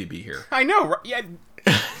Avari to be here. I know, right? Yeah.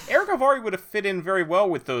 Eric Avari would have fit in very well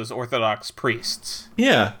with those Orthodox priests.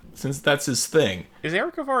 Yeah, since that's his thing. Is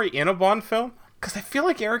Eric Avari in a Bond film? Because I feel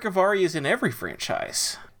like Eric Avari is in every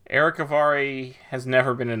franchise. Eric Avari has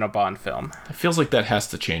never been in a Bond film. It feels like that has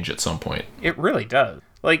to change at some point. It really does.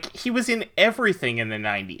 Like, he was in everything in the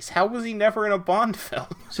 90s. How was he never in a Bond film?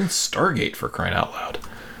 He's in Stargate, for crying out loud.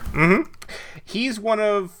 Mm-hmm. He's one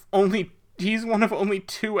of only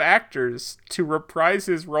 2 actors to reprise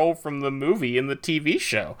his role from the movie in the TV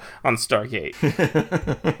show on Stargate.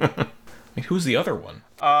 Like, who's the other one?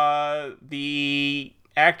 The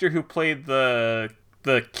actor who played the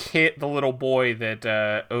kid, the little boy that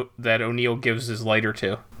O'Neill gives his lighter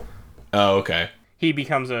to. Oh, okay. He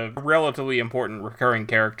becomes a relatively important recurring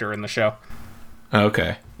character in the show.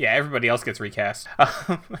 Okay. Yeah, everybody else gets recast.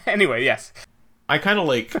 Anyway, yes. I kind of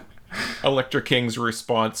like Electra King's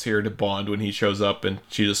response here to Bond when he shows up and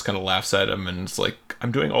she just kind of laughs at him and it's like,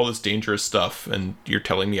 I'm doing all this dangerous stuff and you're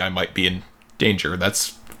telling me I might be in danger.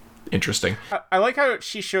 That's interesting. I like how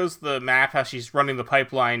she shows the map, how she's running the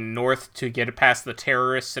pipeline north to get past the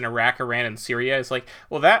terrorists in Iraq, Iran, and Syria. It's like,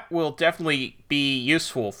 well, that will definitely be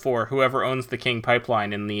useful for whoever owns the King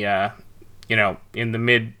pipeline in the, in the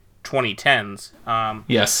mid 2010s.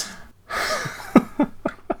 Yes.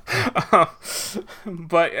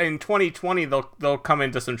 But in 2020, they'll come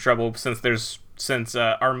into some trouble since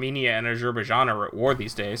Armenia and Azerbaijan are at war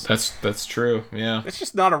these days. That's true. Yeah. It's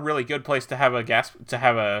just not a really good place to have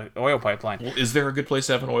a oil pipeline. Well, is there a good place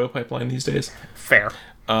to have an oil pipeline these days? Fair.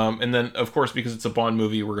 And then, of course, because it's a Bond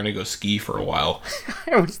movie, we're gonna go ski for a while.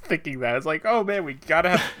 I was thinking that. It's like, oh man, we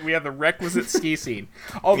have the requisite ski scene.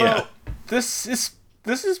 Although Yeah. this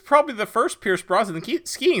is probably the first Pierce Brosnan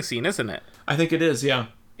skiing scene, isn't it? I think it is. Yeah.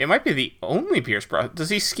 It might be the only Pierce Brosnan. Does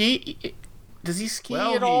he ski? Does he ski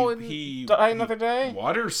at all in Die Another Day?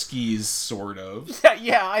 Water skis, sort of.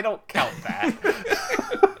 Yeah, I don't count that.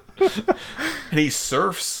 And he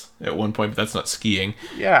surfs at one point, but that's not skiing.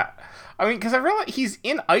 Yeah. I mean, because I realize he's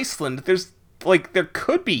in Iceland. There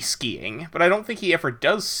could be skiing, but I don't think he ever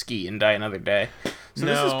does ski in Die Another Day. So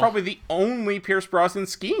this is No. probably the only Pierce Brosnan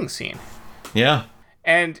skiing scene. Yeah.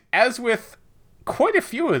 And as with quite a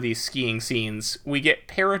few of these skiing scenes, we get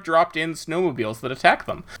para-dropped-in snowmobiles that attack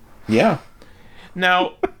them. Yeah.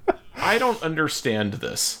 Now, I don't understand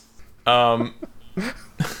this. So,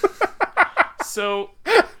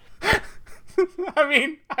 I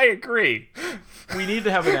mean, I agree. we need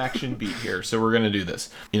to have an action beat here, so we're going to do this.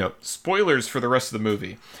 Spoilers for the rest of the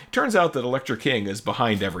movie. It turns out that Electra King is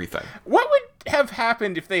behind everything. What would have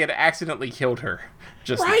happened if they had accidentally killed her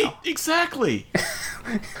just Right, now? exactly.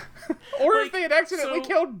 Or if they had accidentally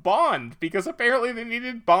killed Bond, because apparently they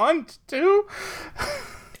needed Bond too?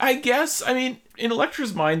 I guess, in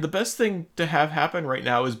Electra's mind, the best thing to have happen right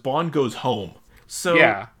now is Bond goes home. So,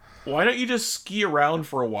 Yeah. why don't you just ski around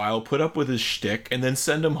for a while, put up with his shtick, and then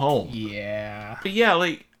send him home? Yeah. But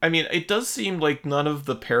yeah, it does seem like none of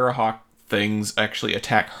the Parahawk things actually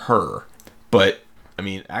attack her. But,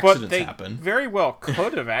 But accidents they happen. very well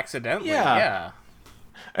could have accidentally. Yeah. Yeah.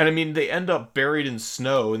 And they end up buried in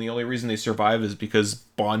snow, and the only reason they survive is because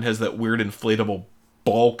Bond has that weird inflatable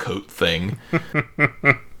ball coat thing.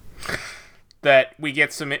 That we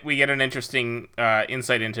get an interesting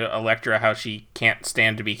insight into Electra, how she can't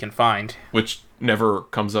stand to be confined. Which never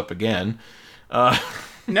comes up again.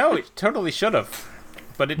 No, it totally should have,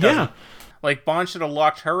 but it doesn't. Yeah. Like, Bond should have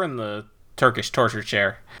locked her in the Turkish torture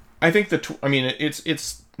chair. I think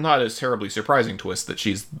it's not a terribly surprising twist that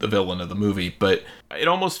she's the villain of the movie, but it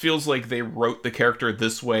almost feels like they wrote the character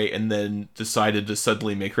this way and then decided to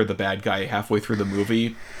suddenly make her the bad guy halfway through the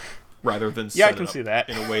movie, rather than Yeah, I set can it up see that.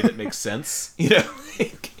 in a way that makes sense. Yeah,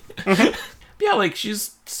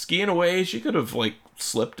 she's skiing away. She could have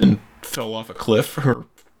slipped and fell off a cliff, or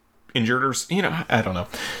injured or I don't know.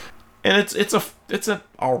 And it's an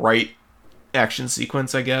all right action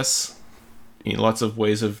sequence, I guess. Lots of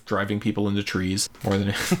ways of driving people into trees more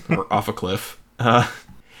than or off a cliff.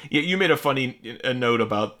 You made a funny note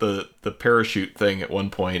about the parachute thing at one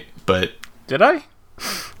point, but Did I?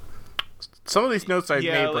 Some of these notes I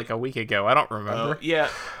Yeah, made like a week ago. I don't remember. yeah,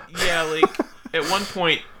 like at one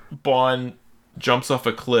point Bond jumps off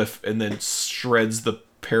a cliff and then shreds the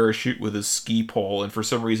parachute with his ski pole, and for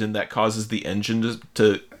some reason that causes the engine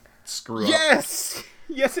to screw up. Yes,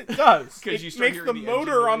 yes, it does. 'Cause It you start makes the hearing the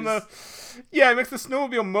motor engine on the. Yeah, it makes the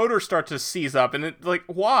snowmobile motor start to seize up, and it like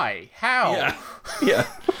why? How? Yeah.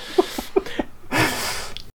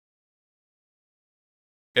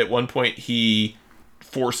 At one point, he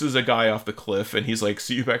forces a guy off the cliff, and he's like,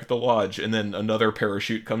 "See you back at the lodge." And then another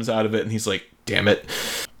parachute comes out of it, and he's like, "Damn it!"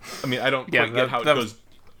 I mean, I don't quite get how it goes.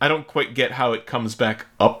 I don't quite get how it comes back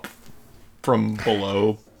up from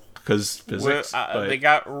below because physics. But They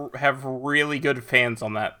have really good fans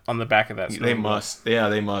on the back of that. they snowmobile. must. Yeah,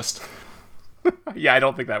 they must. Yeah, I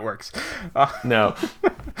don't think that works. No.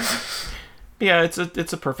 Yeah, it's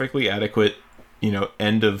a perfectly adequate,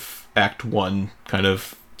 end of Act 1 kind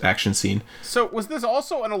of action scene. So was this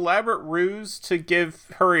also an elaborate ruse to give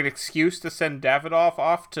her an excuse to send Davidoff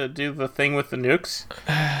off to do the thing with the nukes?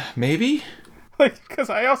 Maybe? Like, because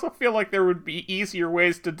I also feel like there would be easier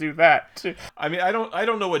ways to do that. Too. I mean, I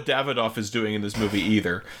don't know what Davidoff is doing in this movie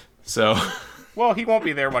either. So, Well, he won't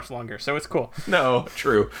be there much longer, so it's cool. no,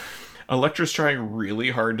 true. Elektra's trying really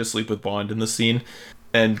hard to sleep with Bond in the scene,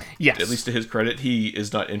 and Yes. at least to his credit, he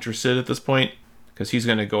is not interested at this point because he's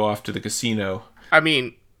going to go off to the casino. I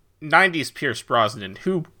mean, 90s Pierce Brosnan,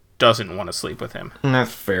 who doesn't want to sleep with him?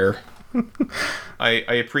 That's fair. I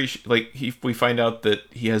appreciate we find out that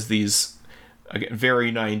he has these again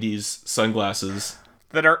very 90s sunglasses,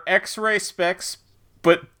 That are X-ray specs,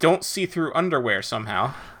 but don't see through underwear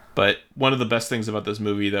somehow. but one of the best things about this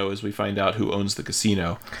movie though is we find out who owns the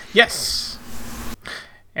casino. Yes.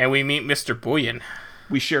 And we meet Mr. Bullion.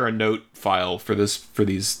 We share a note file for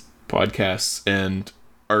these podcasts, and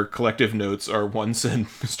our collective notes are one said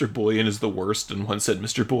Mr. Bullion is the worst and one said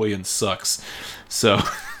Mr. Bullion sucks. So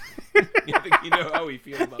I think you know how we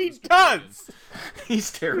feel about He Mr. does! Bullion.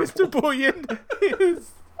 He's terrible. Mr. Bullion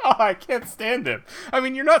is... Oh, I can't stand him. I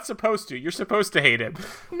mean, you're not supposed to. You're supposed to hate him.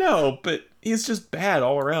 No, but he's just bad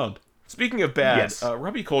all around. Speaking of bad, Yes.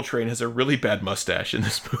 Robbie Coltrane has a really bad mustache in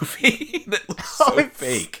this movie that looks so it's-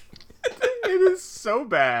 fake. It is so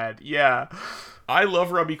bad. Yeah. I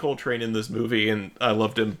love Robbie Coltrane in this movie, and I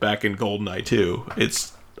loved him back in GoldenEye too.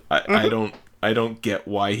 I don't get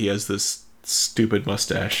why he has this stupid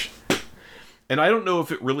mustache, and I don't know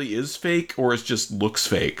if it really is fake or it just looks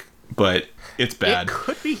fake, but it's bad. It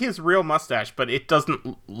could be his real mustache, but it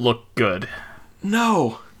doesn't look good.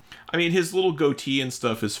 No, I mean his little goatee and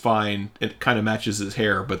stuff is fine. It kind of matches his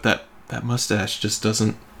hair, but that mustache just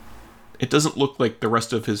doesn't. It doesn't look like the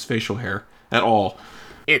rest of his facial hair at all.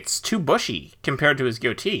 It's too bushy compared to his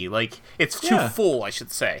goatee. Like, it's too Yeah. full, I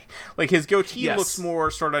should say. Like, his goatee Yes. looks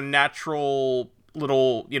more sort of natural,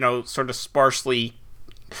 little, sort of sparsely.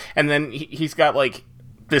 And then he's got, like,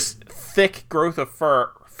 this thick growth of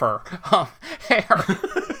hair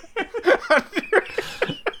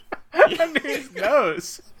under his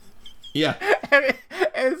nose. Yeah, And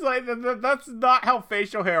it's like, that's not how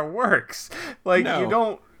facial hair works. Like, No. you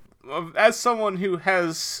don't... As someone who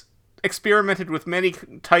has experimented with many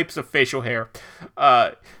types of facial hair,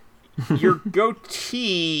 your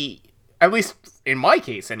goatee, at least in my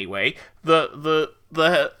case anyway, the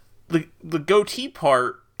goatee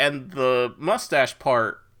part and the mustache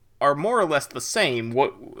part are more or less the same.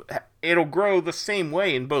 It'll grow the same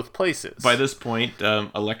way in both places. by this point,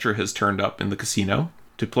 Elektra has turned up in the casino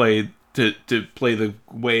to play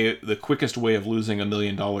the quickest way of losing $1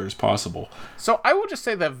 million possible. So I will just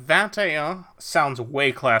say that 21 sounds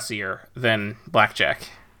way classier than blackjack.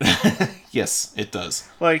 Yes, it does.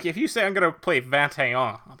 Like, if you say I'm gonna play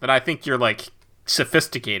 21, then I think you're, like,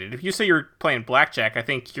 sophisticated. If you say you're playing blackjack, I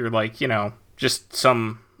think you're, like, just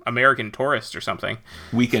some American tourist or something.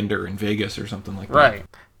 Weekender in Vegas or something like that. Right.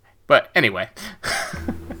 But anyway,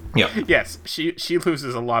 Yeah. yes, she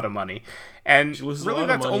loses a lot of money. And She loses really a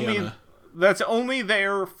lot of money on that's only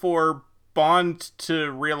there for Bond to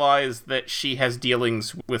realize that she has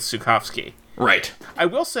dealings with Sukovsky. Right. I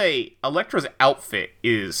will say, Elektra's outfit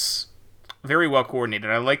is very well coordinated.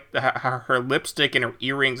 I like her lipstick and her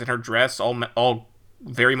earrings and her dress all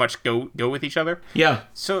very much go with each other. Yeah.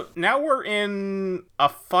 So now we're in a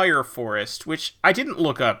fire forest, which I didn't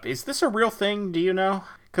look up. Is this a real thing? Do you know?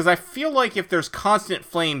 Because I feel like if there's constant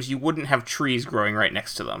flames, you wouldn't have trees growing right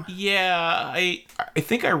next to them. Yeah, I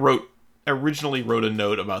think I originally wrote a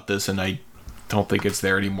note about this, and I don't think it's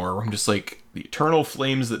there anymore. I'm just like, the eternal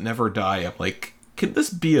flames that never die. I'm like, could this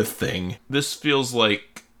be a thing? This feels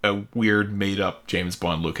like a weird, made-up James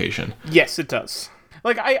Bond location. Yes, it does.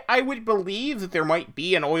 Like, I would believe that there might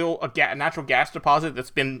be a natural gas deposit that's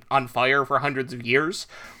been on fire for hundreds of years.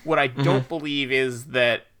 What I don't believe is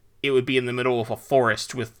that it would be in the middle of a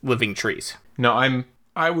forest with living trees. No,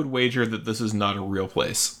 I would wager that this is not a real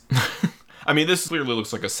place. I mean, this clearly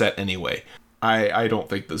looks like a set anyway. I don't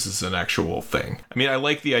think this is an actual thing. I mean, I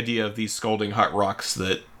like the idea of these scalding hot rocks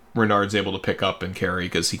that Renard's able to pick up and carry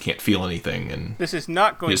because he can't feel anything. And this is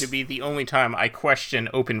not going to be the only time I question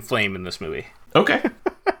open flame in this movie. Okay.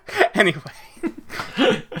 Anyway,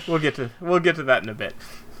 we'll get to that in a bit.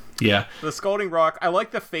 Yeah. The scalding rock. I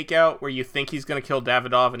like the fake out where you think he's going to kill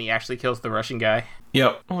Davidoff and he actually kills the Russian guy.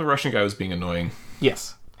 Yep. Well, the Russian guy was being annoying.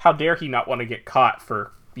 Yes. How dare he not want to get caught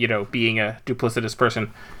for, being a duplicitous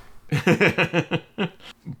person.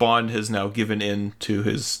 Bond has now given in to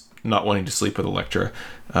his not wanting to sleep with Elektra.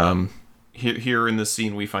 Here in this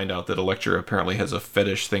scene, we find out that Elektra apparently has a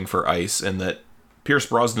fetish thing for ice, and that Pierce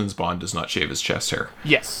Brosnan's Bond does not shave his chest hair.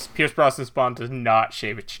 Yes, Pierce Brosnan's Bond does not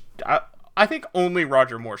shave it. I think only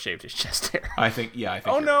Roger Moore shaved his chest hair. I think.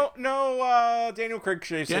 Oh no! Daniel Craig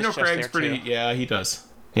shaves his chest hair. Daniel Craig's pretty. Too. Yeah, he does.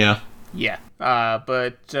 Yeah. Yeah.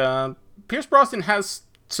 But Pierce Brosnan has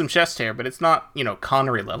some chest hair, but it's not,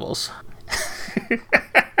 Connery levels.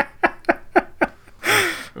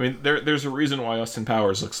 I mean, there's a reason why Austin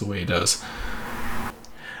Powers looks the way he does.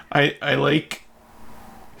 I like...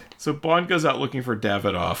 So Bond goes out looking for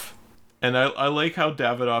Davidoff, and I like how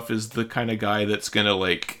Davidoff is the kind of guy that's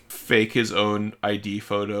gonna, fake his own ID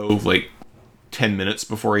photo, 10 minutes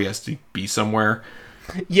before he has to be somewhere.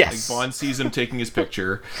 Yes. Bond sees him taking his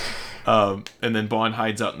picture, and then Bond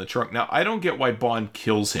hides out in the trunk. Now, I don't get why Bond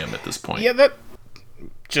kills him at this point. Yeah, that...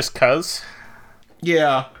 Just 'cause.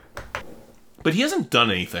 Yeah. But he hasn't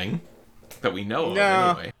done anything that we know of,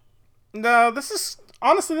 anyway. No, this is...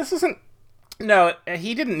 Honestly, this isn't... No,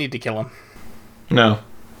 he didn't need to kill him. No.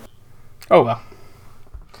 Oh, well.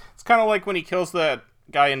 It's kind of like when he kills that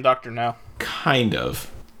guy in Doctor No. Kind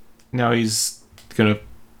of. Now he's gonna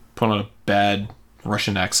put on a bad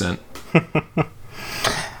Russian accent.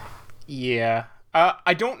 Yeah.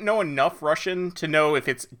 I don't know enough Russian to know if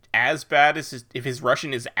it's as bad as if his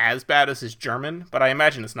Russian is as bad as his German, but I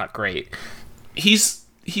imagine it's not great. He's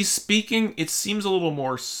speaking, it seems a little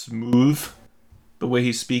more smooth, the way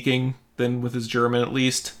he's speaking, than with his German, at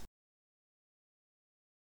least.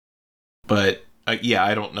 But, yeah,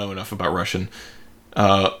 I don't know enough about Russian.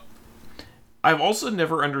 I've also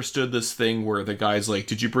never understood this thing where the guy's like,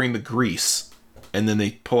 did you bring the grease? And then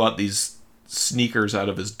they pull out these sneakers out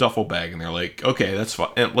of his duffel bag, and they're like, okay, that's fine.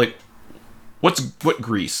 And, what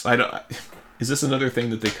grease? Is this another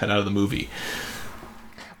thing that they cut out of the movie?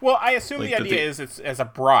 Well, I assume the idea is it's as a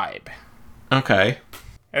bribe. Okay.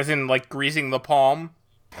 As in, greasing the palm.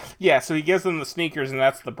 Yeah, so he gives them the sneakers, and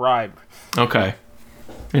that's the bribe. Okay.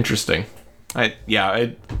 Interesting. Okay.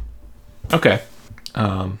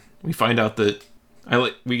 We find out that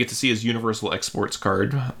we get to see his Universal Exports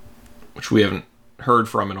card, which we haven't heard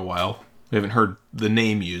from in a while. We haven't heard the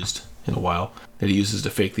name used in a while that he uses to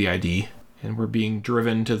fake the ID. And we're being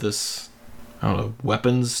driven to this,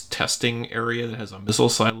 weapons testing area that has a missile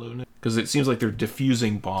silo in it. Because it seems like they're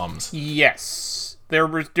defusing bombs. Yes. They're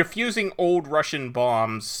defusing old Russian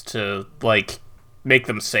bombs to, make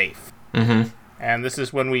them safe. Mm-hmm. And this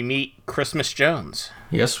is when we meet Christmas Jones.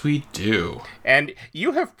 Yes, we do. And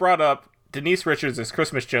you have brought up Denise Richards as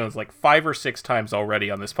Christmas Jones 5 or 6 times already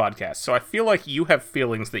on this podcast. So I feel like you have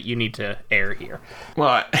feelings that you need to air here.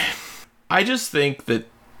 Well, I just think that...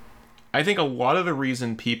 I think a lot of the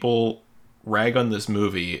reason people rag on this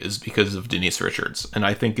movie is because of Denise Richards. And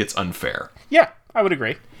I think it's unfair. Yeah, I would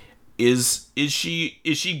agree. Is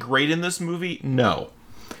she great in this movie? No.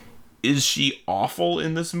 Is she awful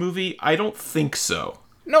in this movie? I don't think so.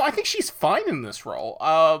 No, I think she's fine in this role.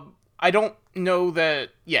 I don't know that...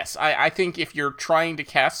 Yes, I think if you're trying to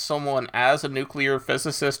cast someone as a nuclear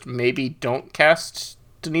physicist, maybe don't cast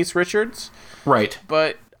Denise Richards. Right.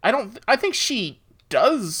 But I think she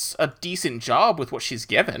does a decent job with what she's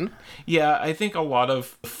given. Yeah, I think a lot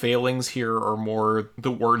of failings here are more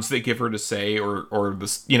the words they give her to say or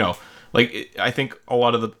this, I think a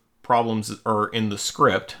lot of the problems are in the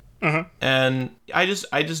script. Mm-hmm. And I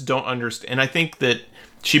just don't understand. And I think that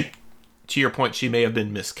she, to your point, she may have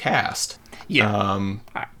been miscast. Yeah.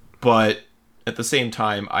 But at the same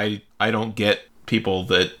time, I don't get people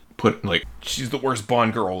that put she's the worst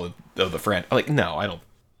Bond girl of the franchise. No, I don't.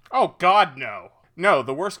 Oh God, no. No,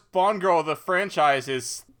 the worst Bond girl of the franchise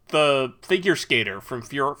is the figure skater from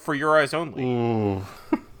For Your Eyes Only. Ooh.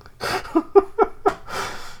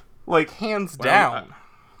 Like, hands down.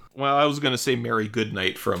 Well, I was gonna say Mary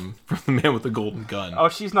Goodnight from The Man with the Golden Gun. Oh,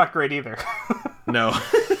 she's not great either. No.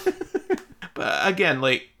 But again,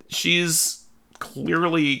 like, she's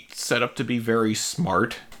clearly set up to be very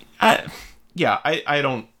smart. I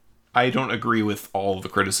don't agree with all of the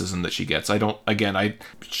criticism that she gets.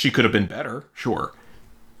 She could have been better, sure.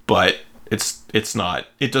 But it's not.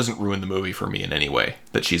 It doesn't ruin the movie for me in any way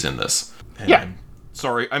that she's in this. And Yeah.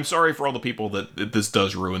 I'm sorry for all the people that this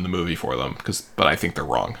does ruin the movie for them, but I think they're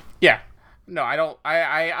wrong. Yeah. No, I don't.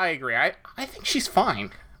 I agree. I think she's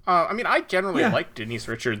fine. I mean, I generally like Denise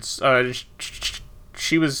Richards.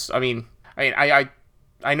 She was. I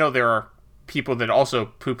know there are people that also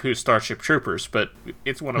poo-poo Starship Troopers, but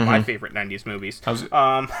it's one of my favorite '90s movies.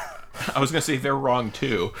 I was gonna say they're wrong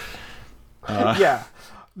too. Yeah.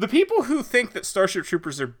 The people who think that Starship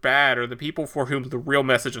Troopers are bad are the people for whom the real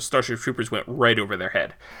message of Starship Troopers went right over their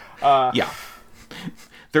head. Yeah.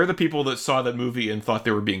 They're the people that saw that movie and thought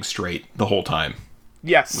they were being straight the whole time.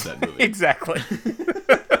 Yes, that movie. Exactly.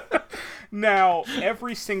 Now,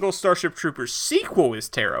 every single Starship Troopers sequel is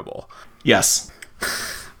terrible. Yes.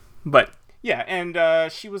 But, yeah, and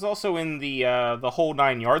she was also in the whole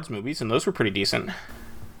 9 Yards movies, and those were pretty decent.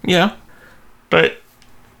 Yeah. But,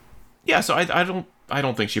 yeah, so I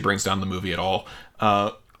don't think she brings down the movie at all.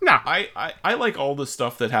 No. I like all the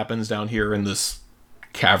stuff that happens down here in this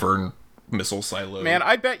cavern missile silo. Man,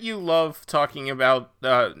 I bet you love talking about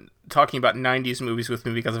 90s movies with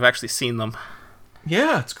me because I've actually seen them.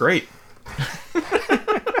 Yeah, it's great.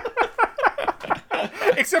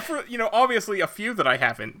 Except for, obviously a few that I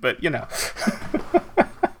haven't, but,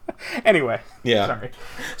 Anyway. Yeah. Sorry.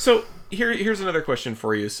 So, here's another question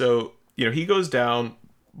for you. So, he goes down,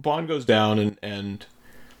 Bond goes down and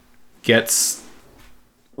gets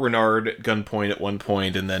Renard at gunpoint at one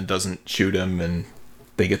point and then doesn't shoot him, and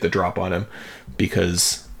they get the drop on him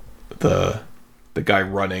because the guy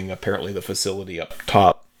running, apparently the facility up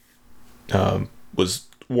top, was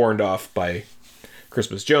warned off by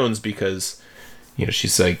Christmas Jones because,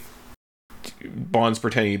 she's like, Bond's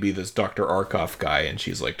pretending to be this Dr. Arkoff guy, and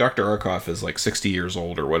she's like, Dr. Arkoff is like 60 years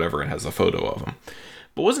old or whatever and has a photo of him.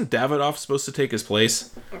 But wasn't Davidoff supposed to take his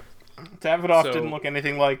place? Davidoff didn't look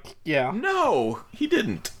anything like, No, he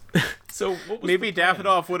didn't. So what was maybe the plan?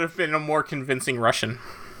 Davidoff would have been a more convincing Russian.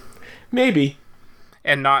 Maybe.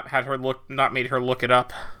 And not made her look it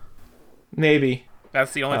up. Maybe.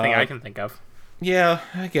 That's the only thing I can think of. Yeah,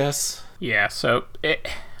 I guess. Yeah, so it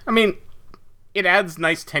adds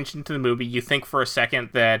nice tension to the movie. You think for a second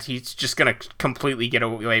that he's just gonna completely get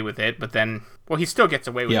away with it, but then, he still gets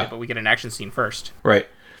away with it, but we get an action scene first. Right.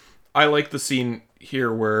 I like the scene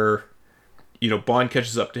here where, Bond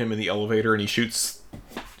catches up to him in the elevator and he shoots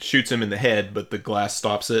him in the head, but the glass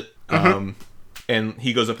stops it. And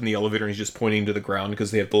he goes up in the elevator and he's just pointing to the ground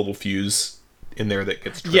because they have the little fuse in there that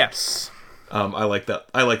gets tripped. Yes. I like that.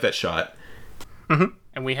 I like that shot. Mm-hmm.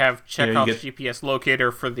 And we have Chekhov's GPS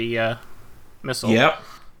locator for the missile. Yep.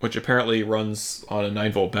 Which apparently runs on a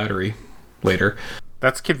 9-volt battery later.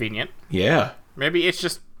 That's convenient. Yeah. Maybe it's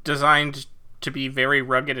just designed to be very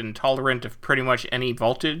rugged and tolerant of pretty much any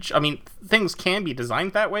voltage. I mean, things can be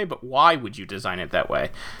designed that way, but why would you design it that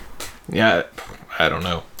way? Yeah, I don't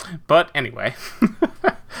know. But anyway.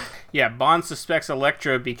 Yeah, Bond suspects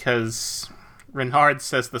Elektra because Renard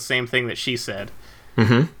says the same thing that she said.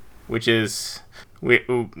 Mm-hmm. Which is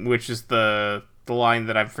the line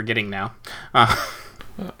that I'm forgetting now.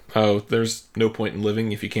 Oh, there's no point in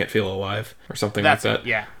living if you can't feel alive, or something like that.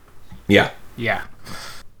 Yeah. Yeah. Yeah.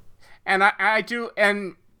 And I do,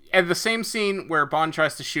 and the same scene where Bond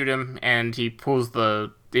tries to shoot him and he pulls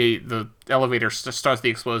the elevator, starts the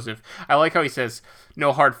explosive. I like how he says,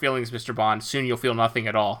 "No hard feelings, Mr. Bond. Soon you'll feel nothing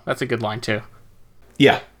at all." That's a good line too.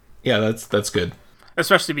 Yeah. Yeah, that's good.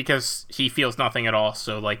 Especially because he feels nothing at all,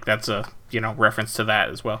 so that's a reference to that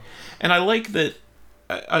as well. And I like that.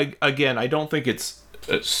 I don't think it's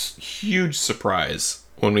a huge surprise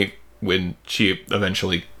when she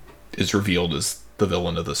eventually is revealed as the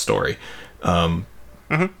villain of the story.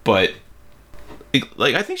 But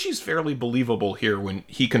I think she's fairly believable here when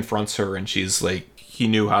he confronts her and she's like,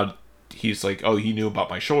 he's like, oh, he knew about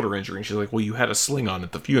my shoulder injury, and she's like, well, you had a sling on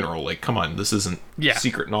at the funeral. Like, come on, this isn't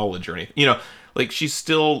secret knowledge or anything. She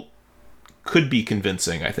still could be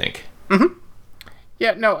convincing, I think. Mm-hmm.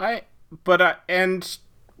 Yeah, no,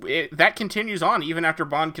 that continues on even after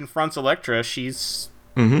Bond confronts Elektra. She's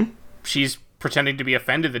pretending to be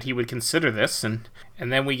offended that he would consider this, and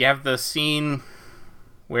then we have the scene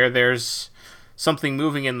where there's something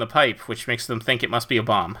moving in the pipe, which makes them think it must be a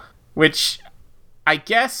bomb. Which, I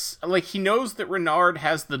guess, like, he knows that Renard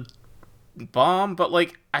has the bomb, but,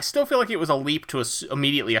 like, I still feel like it was a leap to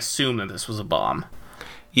immediately assume that this was a bomb.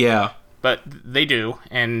 Yeah. But they do,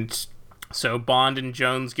 and so Bond and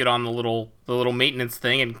Jones get on the little maintenance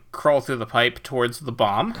thing and crawl through the pipe towards the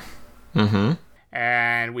bomb. Mm-hmm.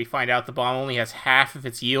 And we find out the bomb only has half of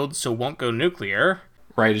its yield, so won't go nuclear.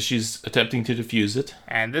 Right, as she's attempting to defuse it.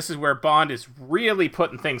 And this is where Bond is really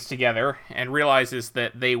putting things together and realizes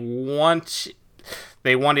that they want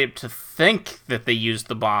it to think that they used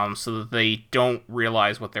the bomb so that they don't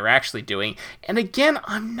realize what they're actually doing. And again,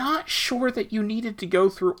 I'm not sure that you needed to go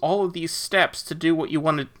through all of these steps to do what you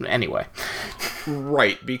wanted anyway.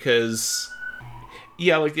 Right, because...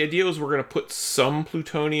 Yeah, like, the idea was we're going to put some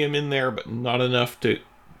plutonium in there, but not enough to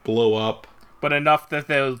blow up. But enough that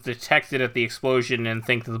they'll detect it at the explosion and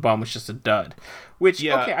think that the bomb was just a dud. Which,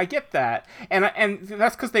 Yeah. okay, I get that. And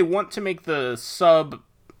that's because they want to make the sub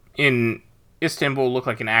in Istanbul look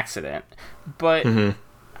like an accident. But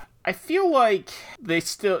I feel like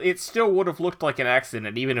it still would have looked like an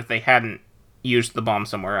accident even if they hadn't used the bomb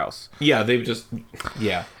somewhere else. Yeah, they just...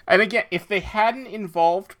 Yeah. And again, if they hadn't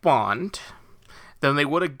involved Bond, then they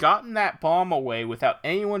would have gotten that bomb away without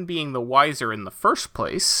anyone being the wiser in the first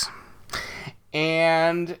place.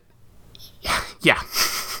 And yeah.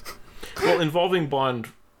 Well, involving Bond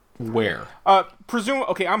where?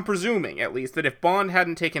 I'm presuming at least that if Bond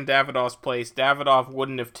hadn't taken Davidov's place, Davidov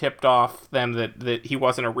wouldn't have tipped off them that he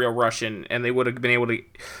wasn't a real Russian, and they would have been able to,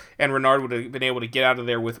 and Renard would have been able to get out of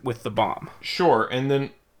there with the bomb. Sure, and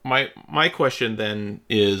then my question then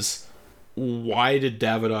is, why did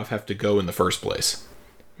Davidov have to go in the first place?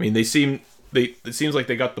 I mean, it seems like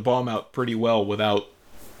they got the bomb out pretty well without...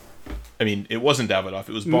 I mean, it wasn't Davidoff,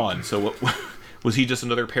 it was Bond, so what, was he just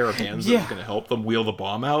another pair of hands that was going to help them wheel the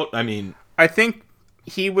bomb out? I mean... I think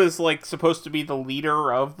he was, like, supposed to be the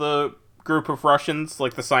leader of the group of Russians,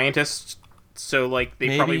 like, the scientists, so, like,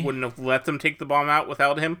 they probably wouldn't have let them take the bomb out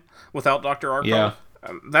without him, without Dr. Arkov. Yeah.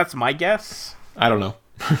 That's my guess. I don't know.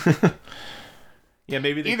 Yeah,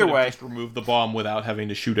 maybe they Either could way, have just removed the bomb without having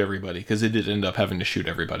to shoot everybody, because it did end up having to shoot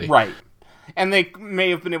everybody. Right. And they may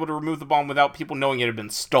have been able to remove the bomb without people knowing it had been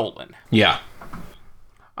stolen. Yeah.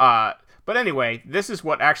 But anyway, this is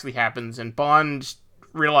what actually happens, and Bond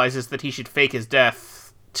realizes that he should fake his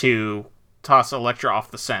death to toss Elektra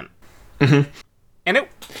off the scent. Mm-hmm. And it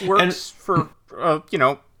works for,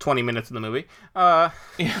 20 minutes in the movie. Now,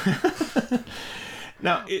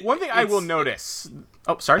 one thing I will notice...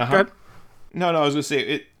 Oh, sorry, go ahead. No, I was going to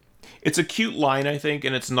say, it's a cute line, I think,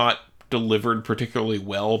 and it's not delivered particularly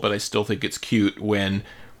well, but I still think it's cute when,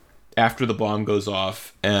 after the bomb goes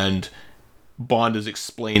off, and Bond is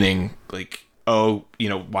explaining, like,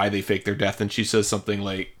 why they fake their death, and she says something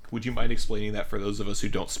like, would you mind explaining that for those of us who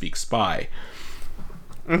don't speak spy?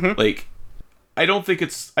 Mm-hmm. Like, I don't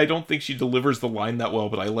think she delivers the line that well,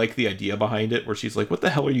 but I like the idea behind it, where she's like, what the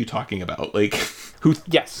hell are you talking about? Like, who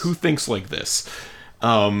thinks like this?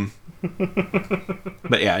 But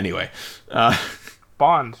yeah, anyway.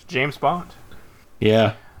 Bond, James Bond.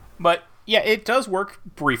 Yeah. But yeah, it does work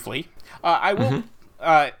briefly. I will.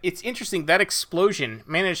 It's interesting that explosion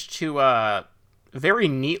managed to very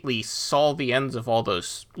neatly saw the ends of all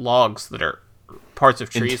those logs that are parts of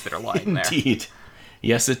trees that are lying there. Indeed.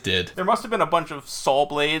 Yes, it did. There must have been a bunch of saw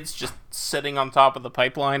blades just sitting on top of the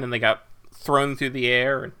pipeline, and they got thrown through the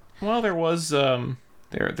air. Well, there was there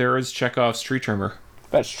is Chekhov's tree trimmer.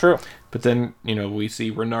 That's true. But then, we see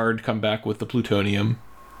Renard come back with the plutonium,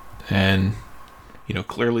 and,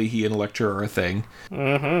 clearly he and Elektra are a thing.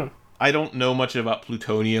 Mm-hmm. I don't know much about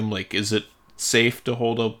plutonium. Like, is it safe to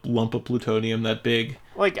hold a lump of plutonium that big?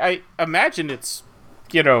 Like, I imagine it's,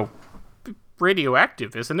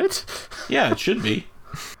 radioactive, isn't it? Yeah, it should be.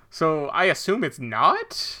 So I assume it's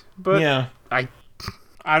not, but yeah.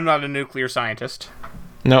 I'm not a nuclear scientist.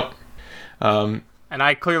 Nope. And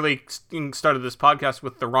I clearly started this podcast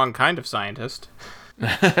with the wrong kind of scientist.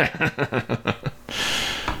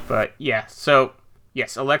 But yeah, so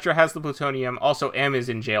yes, Elektra has the plutonium. Also, M is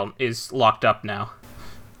in jail, is locked up now.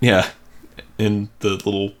 Yeah, in the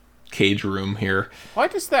little cage room here. Why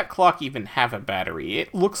does that clock even have a battery?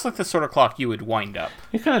 It looks like the sort of clock you would wind up.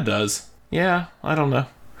 It kind of does. Yeah, I don't know.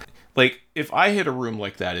 Like, if I had a room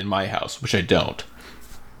like that in my house, which I don't,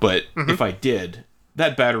 but if I did,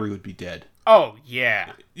 that battery would be dead. Oh,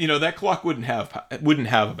 yeah. That clock wouldn't have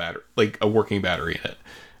a battery, like a working battery in it.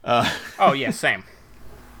 Oh, yeah, same.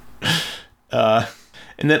 And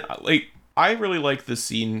then, like, I really like this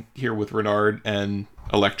scene here with Renard and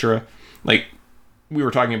Elektra. Like, we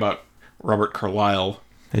were talking about Robert Carlyle,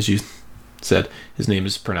 as you said, his name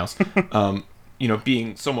is pronounced.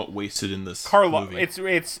 being somewhat wasted in this Carlisle. movie.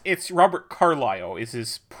 It's Robert Carlyle is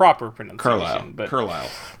his proper pronunciation. Carlisle. But Carlisle.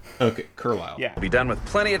 Okay, Carlisle. yeah. Be done with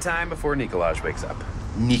plenty of time before Nikolaj wakes up.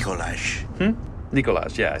 Nikolaj.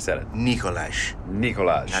 Nikolaj, yeah, I said it. Nikolaj.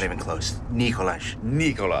 Nikolaj. Not even close. Nikolaj.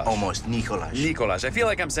 Nikolaj. Almost Nikolaj. Nikolaj. I feel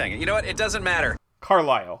like I'm saying it. You know what? It doesn't matter.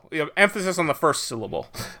 Carlisle. Emphasis on the first syllable.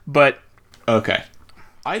 But Okay.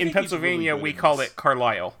 I in think he's Pennsylvania, really good we in call this. it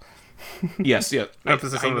Carlisle. Yes, yeah.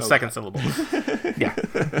 Emphasis I on the know second that. syllable.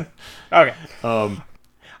 Yeah. Okay.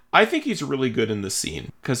 I think he's really good in this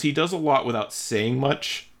scene because he does a lot without saying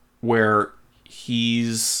much, where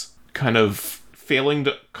he's kind of failing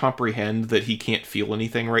to comprehend that he can't feel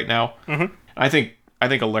anything right now. Mm-hmm. I think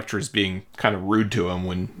Elektra's being kind of rude to him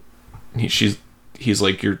when he's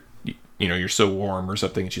like, you're so warm or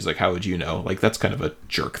something, and she's like, how would you know? Like, that's kind of a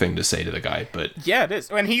jerk thing to say to the guy, but Yeah, it is.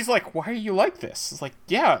 And he's like, why are you like this? It's like,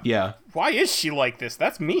 yeah. Why is she like this?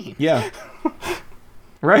 That's mean. Yeah.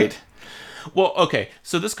 Right. Well, okay.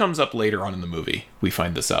 So this comes up later on in the movie. We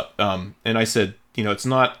find this out. And I said, it's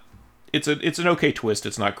not. It's an okay twist.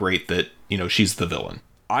 It's not great that she's the villain.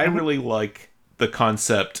 I really like the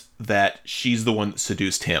concept that she's the one that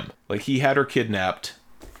seduced him. Like, he had her kidnapped,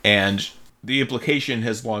 and the implication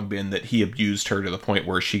has long been that he abused her to the point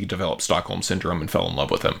where she developed Stockholm syndrome and fell in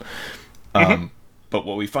love with him. But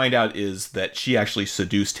what we find out is that she actually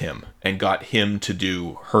seduced him and got him to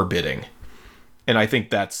do her bidding. And I think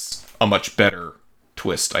that's a much better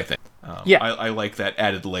twist, I think. I like that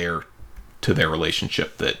added layer to their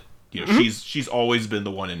relationship that, she's always been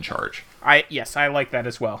the one in charge. I like that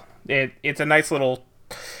as well. It's a nice little...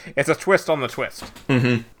 It's a twist on the twist.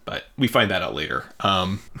 But we find that out later.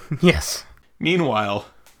 Yes. Meanwhile,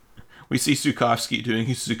 we see Zukovsky doing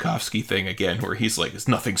his Zukovsky thing again, where he's like, it's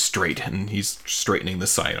nothing straight, and he's straightening the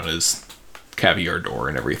sign on his caviar door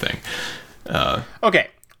and everything. Okay,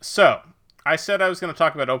 so I said I was going to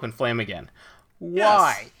talk about Open Flame again.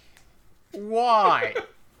 Why? Yes. Why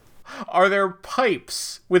are there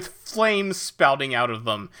pipes with flames spouting out of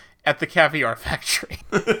them at the caviar factory?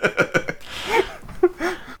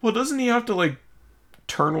 Well, doesn't he have to, like,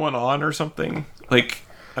 turn one on or something? Like,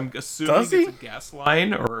 I'm assuming Does he? it's a gas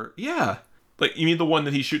line, or... Yeah. Like, you mean the one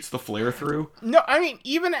that he shoots the flare through? No, I mean,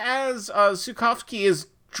 even as Zukovsky is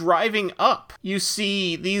driving up, you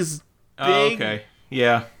see these big, Oh, okay.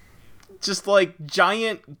 Yeah. just like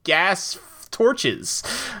giant gas torches.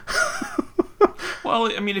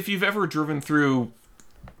 Well, I mean, if you've ever driven through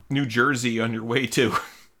New Jersey on your way to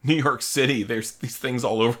New York City, there's these things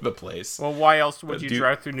all over the place. Well, why else would But you do-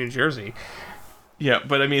 drive through New Jersey? Yeah,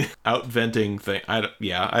 but I mean, out venting thing. I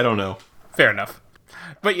don't know. Fair enough.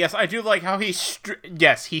 But yes, I do like how he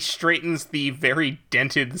straightens the very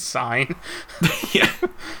dented sign. Yeah.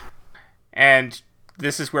 And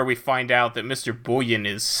this is where we find out that Mr. Bullion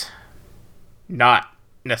is not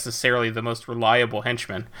necessarily the most reliable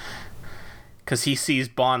henchman. Because he sees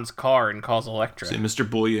Bond's car and calls Elektra. See Mr.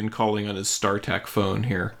 Bullion calling on his StarTAC phone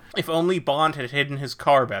here. If only Bond had hidden his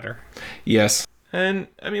car better. Yes. And,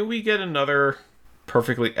 I mean, we get another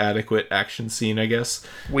perfectly adequate action scene, I guess.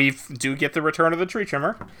 We do get the return of the tree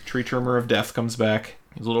trimmer. Tree Trimmer of Death comes back.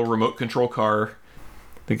 His little remote control car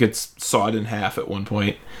that gets sawed in half at one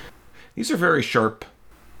point. These are very sharp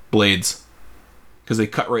blades. Because they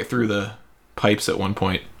cut right through the pipes at one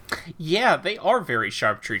point. Yeah, they are very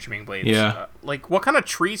sharp tree trimming blades. Yeah. Like, what kind of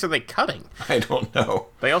trees are they cutting? I don't know.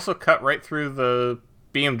 They also cut right through the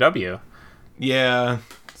BMW. Yeah.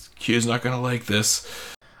 Q's not going to like this.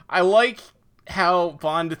 I like how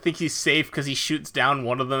Bond thinks he's safe because he shoots down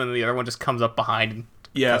one of them and the other one just comes up behind and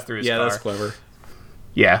Yeah, cuts through his car. that's clever.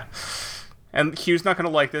 Yeah. And Q's not going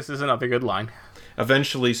to like this is another good line.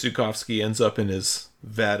 Eventually, Zukovsky ends up in his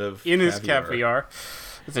vat of His caviar.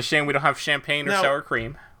 It's a shame we don't have champagne or Now- sour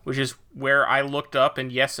cream, which is where I looked up,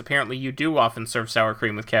 and yes, apparently you do often serve sour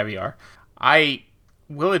cream with caviar. I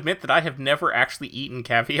will admit that I have never actually eaten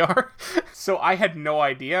caviar, so I had no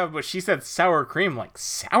idea, but she said sour cream, like,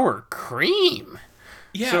 sour cream?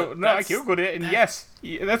 Yeah. So, no, I Googled it, and yes,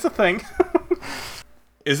 that's a thing.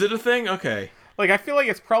 Is it a thing? Okay. Like, I feel like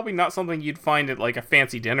it's probably not something you'd find at, like, a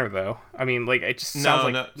fancy dinner, though. I mean, like, it just sounds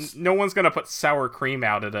like no one's gonna put sour cream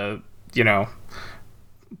out at a,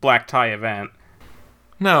 black tie event.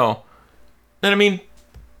 No. And I mean,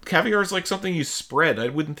 caviar is like something you spread. I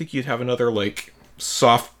wouldn't think you'd have another, like,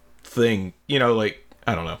 soft thing. Like,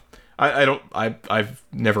 I don't know. I've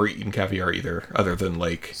never eaten caviar either, other than,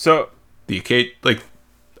 like, So,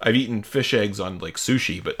 I've eaten fish eggs on, like,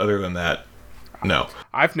 sushi, but other than that, no.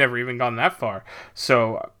 I've never even gone that far.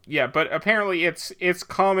 So, yeah, but apparently it's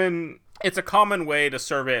common. It's a common way to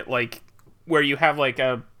serve it, like, where you have, like,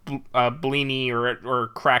 a blini or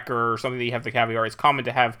cracker or something that you have the caviar, it's common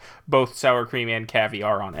to have both sour cream and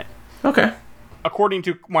caviar on it. Okay. According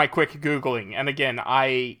to my quick Googling, and again,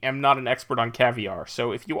 I am not an expert on caviar,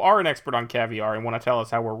 so if you are an expert on caviar and want to tell us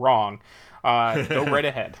how we're wrong, go right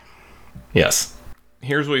ahead. Yes.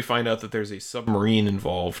 Here's where we find out that there's a submarine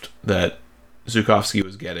involved that Zukovsky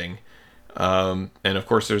was getting. And of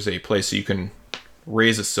course, there's a place you can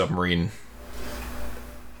raise a submarine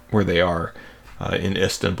where they are in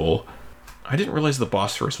Istanbul. I didn't realize the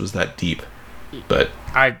Bosphorus was that deep, but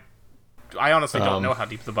I honestly don't know how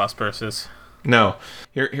deep the Bosphorus is. no.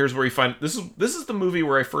 Here's where you find this is the movie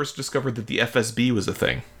where I first discovered that the FSB was a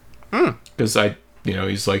thing. Because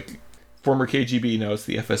he's like former KGB, now it's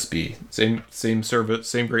the FSB. Same service,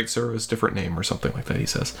 same great service, different name or something like that. He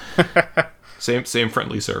says, same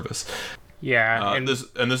friendly service. Yeah, And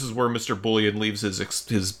this is where Mr. Bullion leaves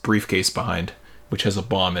his briefcase behind, which has a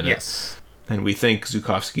bomb in it. yes. And we think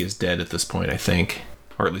Zukovsky is dead at this point, I think.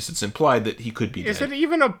 Or at least it's implied that he could be Is dead.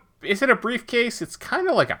 it a briefcase? It's kind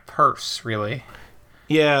of like a purse, really.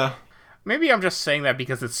 Yeah. Maybe I'm just saying that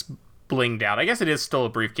because it's blinged out. I guess it is still a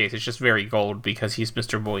briefcase. It's just very gold because he's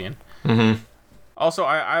Mr. Bullion. Mm-hmm. Also,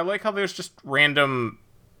 I like how there's just random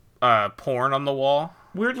porn on the wall.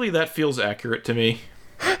 Weirdly, that feels accurate to me.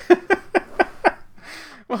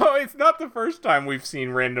 Well, it's not the first time we've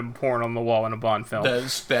seen random porn on the wall in a Bond film.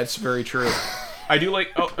 That's very true. I do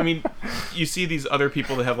like... Oh, I mean, you see these other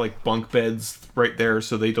people that have, like, bunk beds right there,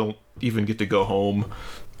 so they don't even get to go home.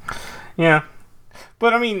 Yeah.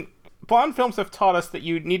 But, I mean, Bond films have taught us that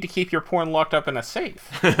you need to keep your porn locked up in a safe.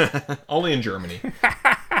 Only in Germany.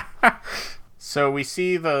 So we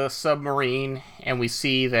see the submarine, and we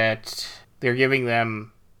see that they're giving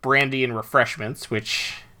them brandy and refreshments,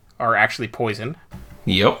 which are actually poison.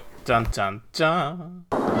 Yep. Dun dun dun.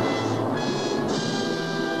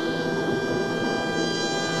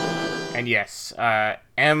 And yes,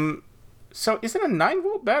 so is it a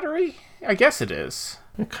 9-volt battery? I guess it is.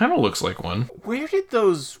 It kind of looks like one. Where did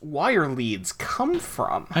those wire leads come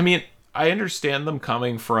from? I mean, I understand them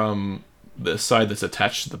coming from the side that's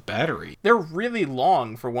attached to the battery. They're really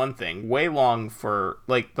long, for one thing. Way long for,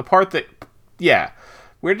 like, the part that... Yeah.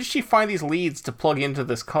 Where did she find these leads to plug into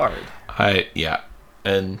this card? Yeah.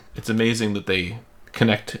 And it's amazing that they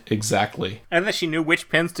connect exactly. And that she knew which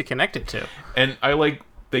pins to connect it to. And I like,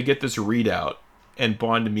 they get this readout, and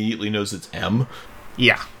Bond immediately knows it's M.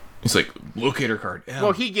 Yeah. He's like, locator card, M.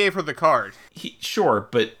 Well, he gave her the card. Sure,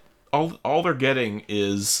 but all they're getting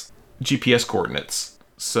is GPS coordinates.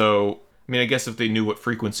 So, I mean, I guess if they knew what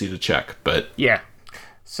frequency to check, but... Yeah.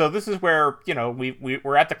 So this is where,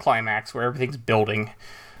 we're at the climax, where everything's building.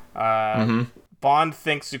 Bond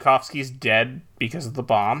thinks Zukovsky's dead because of the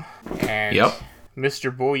bomb. And Yep.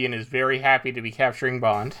 Mr. Bullion is very happy to be capturing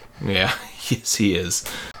Bond. Yeah, yes, he is.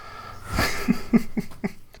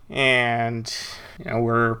 And,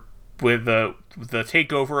 we're with the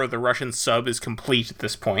takeover of the Russian sub is complete at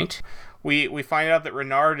this point. We find out that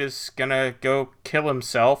Renard is gonna go kill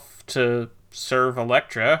himself to serve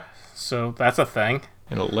Elektra, so that's a thing.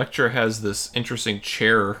 And Elektra has this interesting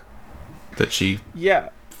chair that she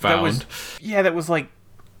found. That was like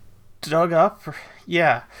dug up. A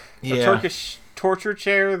Yeah. Turkish torture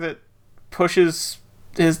chair that pushes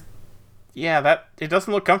his. That it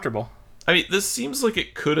doesn't look comfortable. I mean, this seems like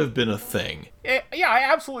it could have been a thing. I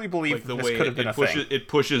absolutely believe Like the this way could have been a thing. it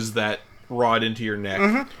pushes that rod into your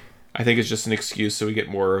neck. I think it's just an excuse so we get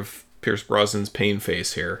more of Pierce Brosnan's pain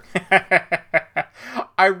face here.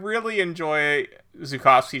 I really enjoy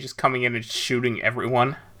Zukovsky just coming in and shooting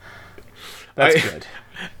everyone. That's good.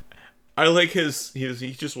 I like he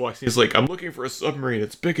just walks. He's like, I'm looking for a submarine.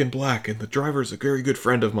 It's big and black, and the driver's a very good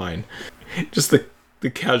friend of mine. Just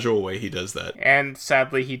the casual way he does that. And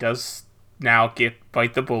sadly, he does now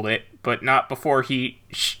bite the bullet, but not before he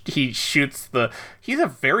shoots the. He's a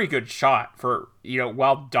very good shot for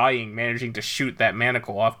while dying, managing to shoot that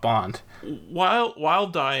manacle off Bond. While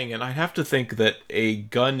dying, and I have to think that a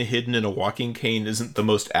gun hidden in a walking cane isn't the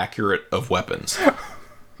most accurate of weapons.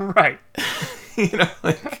 Right.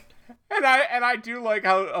 Like. And I do like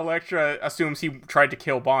how Elektra assumes he tried to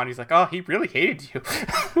kill Bond. He's like, oh, he really hated you.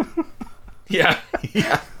 Yeah.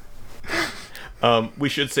 We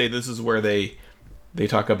should say this is where they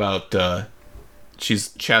talk about she's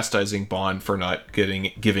chastising Bond for not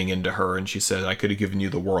giving in to her, and she said, I could have given you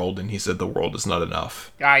the world, and he said the world is not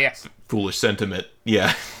enough. Ah, yes. Foolish sentiment.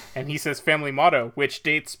 Yeah. And he says family motto, which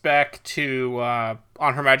dates back to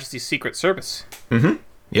On Her Majesty's Secret Service.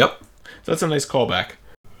 Yep. So that's a nice callback.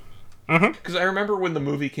 Because I remember when the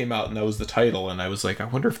movie came out and that was the title, and I was like, I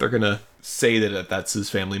wonder if they're going to say that that's his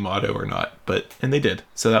family motto or not. And they did.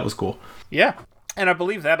 So that was cool. Yeah. And I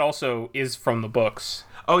believe that also is from the books.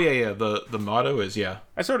 Oh yeah. The motto is yeah.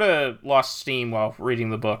 I sort of lost steam while reading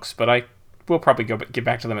the books, but I will probably get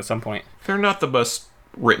back to them at some point. They're not the best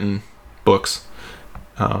written books.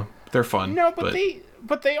 They're fun. No, but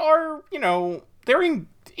they are, they're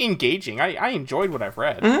engaging. I enjoyed what I've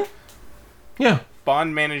read. Mm-hmm. Yeah.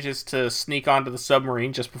 Bond manages to sneak onto the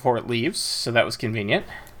submarine just before it leaves, so that was convenient.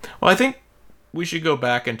 Well, I think we should go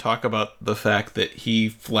back and talk about the fact that he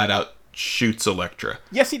flat out shoots Elektra.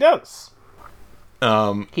 Yes, he does.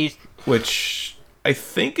 He's which I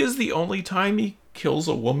think is the only time he kills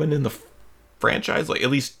a woman in the franchise, like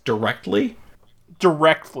at least directly.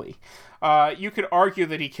 Directly. You could argue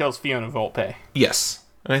that he kills Fiona Volpe. Yes,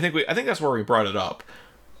 and I think that's where we brought it up.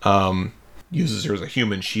 Uses her as a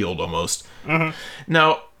human shield almost. Mm-hmm.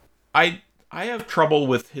 Now, I have trouble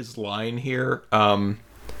with his line here.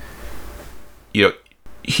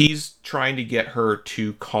 He's trying to get her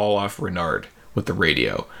to call off Renard with the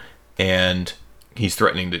radio, and he's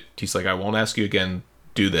threatening to. He's like, "I won't ask you again.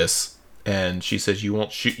 Do this." And she says, "You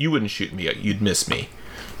won't shoot. You wouldn't shoot me. You'd miss me."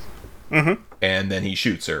 Mm-hmm. And then he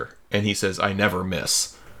shoots her, and he says, "I never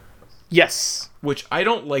miss." Yes. Which I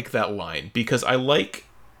don't like that line, because I like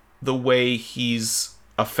the way he's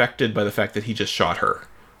affected by the fact that he just shot her,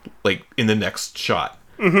 like in the next shot.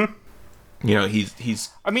 Mm-hmm. He's.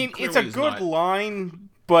 I mean, it's a good line,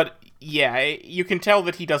 but yeah, you can tell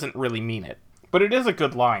that he doesn't really mean it. But it is a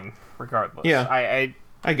good line, regardless. Yeah,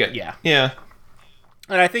 I get. Yeah, yeah,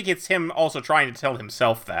 and I think it's him also trying to tell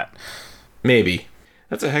himself that. Maybe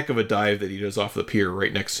that's a heck of a dive that he does off the pier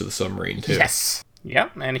right next to the submarine too. Yes.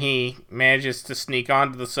 Yep, and he manages to sneak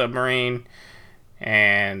onto the submarine,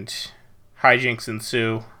 and hijinks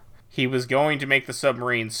ensue. He was going to make the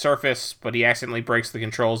submarine surface, but he accidentally breaks the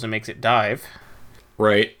controls and makes it dive.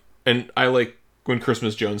 Right, and I like when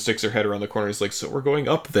Christmas Jones sticks her head around the corner. He's like, "So we're going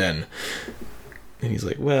up then?" And he's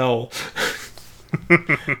like, "Well."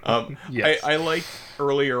 Yes. I like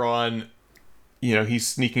earlier on, he's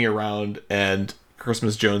sneaking around, and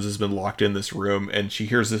Christmas Jones has been locked in this room, and she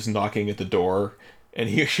hears this knocking at the door, and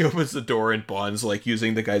she opens the door, and Bond's like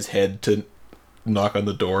using the guy's head to knock on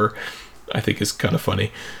the door. I think is kind of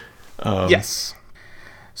funny. Yes.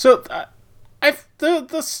 So,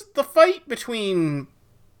 the fight between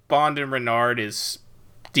Bond and Renard is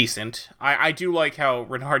decent. I do like how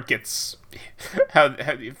Renard gets how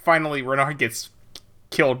finally Renard gets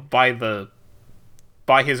killed by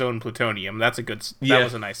his own plutonium. That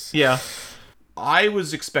was a nice. Yeah. I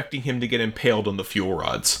was expecting him to get impaled on the fuel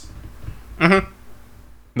rods. Mm-hmm.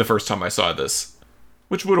 The first time I saw this,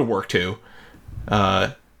 which would have worked too.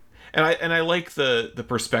 And I like the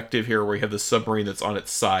perspective here where you have the submarine that's on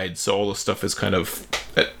its side, so all the stuff is kind of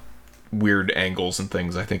at weird angles and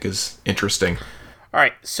things. I think is interesting. All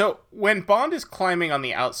right, so when Bond is climbing on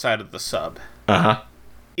the outside of the sub,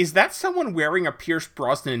 is that someone wearing a Pierce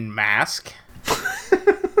Brosnan mask?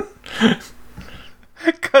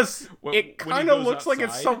 Because it kind of looks like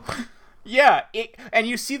it's some. Yeah, and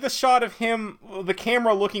you see the shot of him, the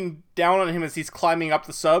camera looking down on him as he's climbing up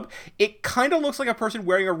the sub. It kind of looks like a person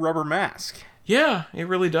wearing a rubber mask. Yeah, it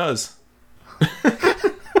really does.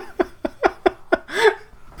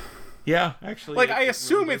 Yeah, actually. Like, I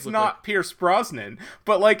assume really it's not Pierce Brosnan,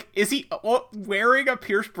 but, like, is he wearing a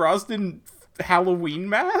Pierce Brosnan Halloween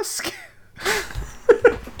mask?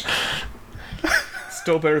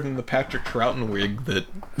 Still better than the Patrick Troughton wig that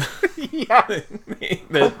Yeah.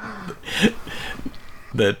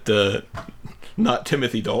 that not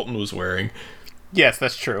Timothy Dalton was wearing. Yes,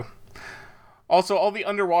 that's true. Also, all the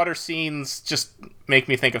underwater scenes just make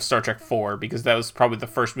me think of Star Trek 4, because that was probably the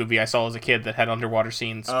first movie I saw as a kid that had underwater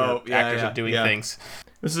scenes where actors are doing things.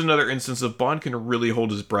 This is another instance of Bond can really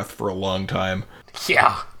hold his breath for a long time.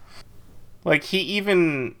 Yeah. Like, he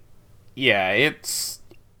even... Yeah, it's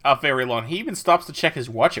a very long... He even stops to check his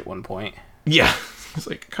watch at one point. Yeah. It's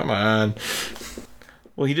like, come on.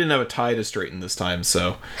 Well, he didn't have a tie to straighten this time,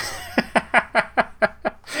 so...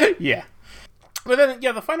 Yeah. But then,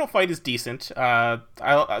 yeah, the final fight is decent. I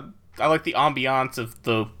like the ambiance of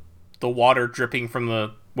the water dripping from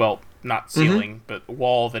the, well, not ceiling, but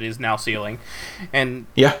wall that is now ceiling. And...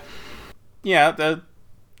 Yeah. Yeah,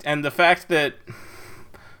 the fact that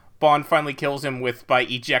Bond finally kills him by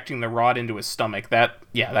ejecting the rod into his stomach, that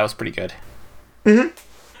was pretty good. Mm-hmm.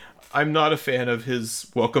 I'm not a fan of his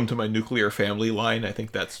 "Welcome to my nuclear family" line. I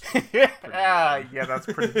think that's yeah, that's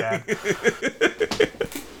pretty bad.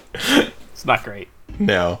 It's not great.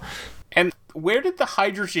 No. And where did the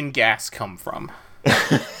hydrogen gas come from?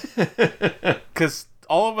 Because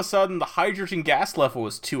all of a sudden the hydrogen gas level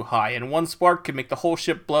was too high, and one spark could make the whole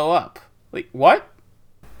ship blow up. Like, what?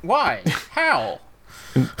 Why? How?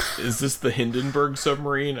 Is this the Hindenburg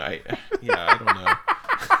submarine? I don't know.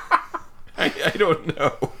 I don't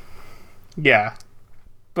know. Yeah.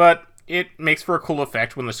 But it makes for a cool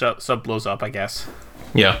effect when the sub blows up, I guess.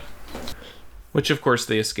 Yeah. Which, of course,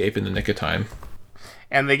 they escape in the nick of time.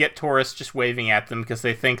 And they get tourists just waving at them because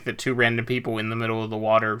they think that two random people in the middle of the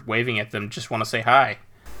water waving at them just want to say hi.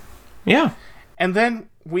 Yeah. And then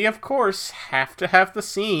we, of course, have to have the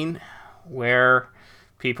scene where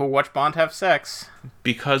people watch Bond have sex.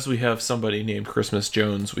 Because we have somebody named Christmas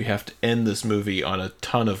Jones, we have to end this movie on a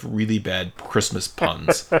ton of really bad Christmas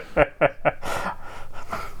puns.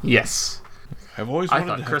 Yes. I've always I wanted to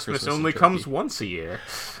thought have Christmas in only Turkey. comes once a year.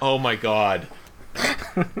 Oh my god.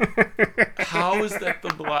 How is that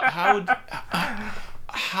the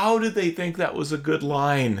how did they think that was a good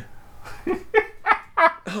line?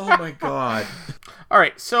 Oh my god. All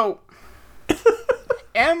right, so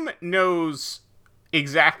M knows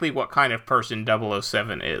exactly what kind of person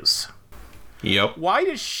 007 is. Yep. Why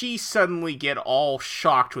does she suddenly get all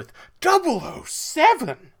shocked with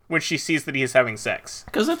 007 when she sees that he is having sex?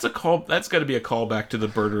 Because that's got to be a callback to the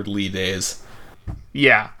Bernard Lee days.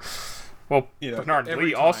 Yeah. Well, You know, Bernard every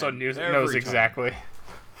Lee time, also every knows time. exactly.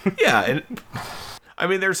 Yeah, and I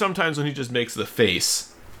mean, there's sometimes when he just makes the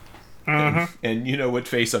face. And you know what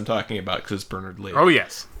face I'm talking about because it's Bernard Lee. Oh,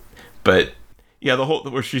 yes. But yeah, the whole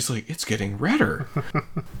where she's like, it's getting redder.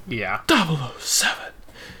 Yeah. 007.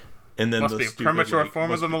 And then Must the be a stupid, premature like, form of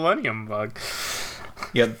must the be- Millennium Bug.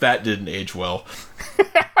 Yeah, that didn't age well.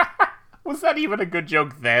 Was that even a good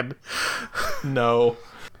joke then? No.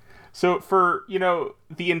 So for,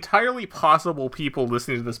 the entirely possible people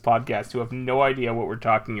listening to this podcast who have no idea what we're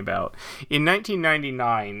talking about, in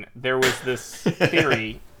 1999, there was this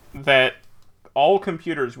theory that all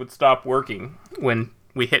computers would stop working when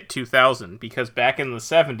we hit 2000, because back in the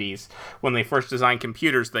 70s, when they first designed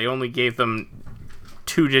computers, they only gave them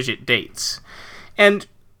 2-digit dates. And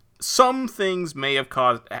some things might have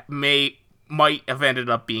ended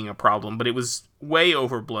up being a problem, but it was way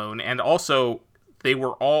overblown, and also they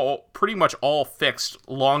were pretty much all fixed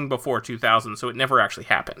long before 2000, so it never actually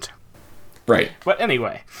happened. Right. But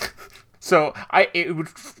anyway, so it would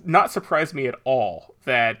not surprise me at all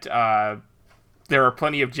that there are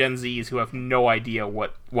plenty of Gen Zs who have no idea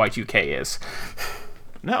what Y2K is.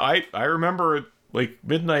 No, I remember at like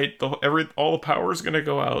midnight, all the power's gonna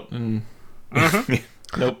go out, and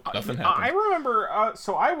nope, nothing happened. I remember.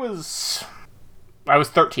 So I was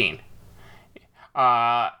 13.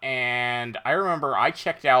 And I remember I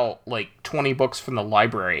checked out like 20 books from the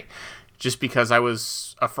library just because I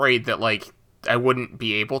was afraid that like I wouldn't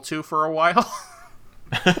be able to for a while.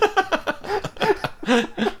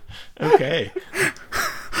 Okay.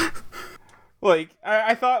 Like,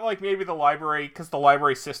 I thought like maybe the library, because the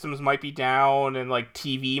library systems might be down and like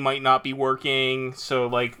TV might not be working. So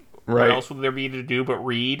like, Right. what else would there be to do but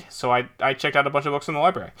read? So I checked out a bunch of books in the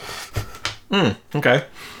library. Okay.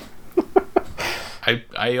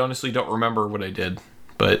 I honestly don't remember what I did,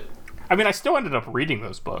 but I mean, I still ended up reading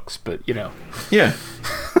those books, but yeah.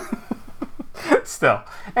 still.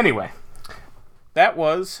 Anyway, that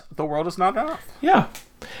was The World Is Not Enough. Yeah.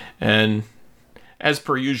 And as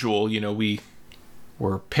per usual, we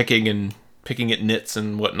were picking at nits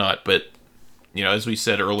and whatnot, but as we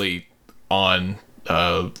said early on,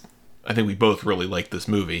 I think we both really liked this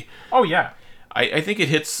movie. Oh, yeah. I think it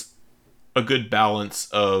hits a good balance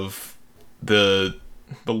of the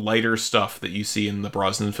lighter stuff that you see in the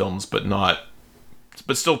Brosnan films, but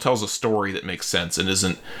still tells a story that makes sense and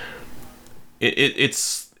isn't.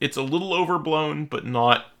 It's a little overblown, but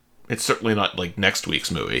not. It's certainly not like next week's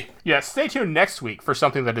movie. Yeah, stay tuned next week for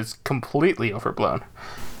something that is completely overblown.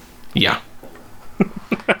 Yeah.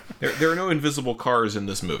 There are no invisible cars in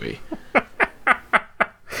this movie.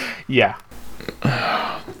 Yeah.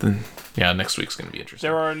 Then yeah, next week's gonna be interesting.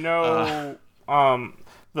 There are no...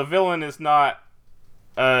 the villain is not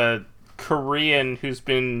a Korean who's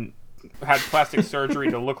had plastic surgery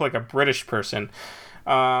to look like a British person.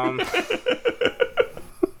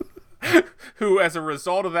 Who, as a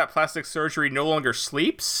result of that plastic surgery, no longer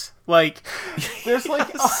sleeps. Like, there's like...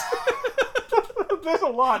 there's a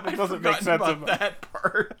lot that doesn't make sense about that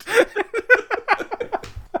part.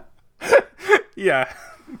 Yeah.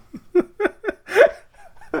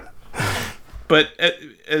 But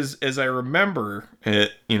as I remember,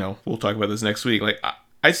 we'll talk about this next week. Like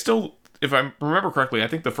I still, if I remember correctly, I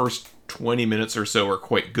think the first 20 minutes or so are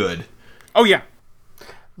quite good. Oh, yeah.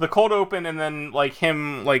 The cold open and then, like,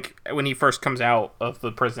 him, like, when he first comes out of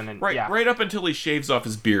the prison. And, Right, yeah. right up until he shaves off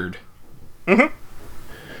his beard. Mm-hmm.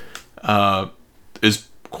 Is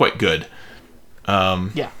quite good.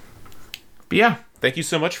 Yeah. But yeah, thank you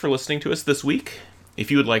so much for listening to us this week. If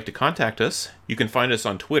you would like to contact us, you can find us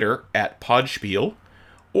on Twitter at Podspiel,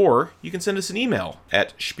 or you can send us an email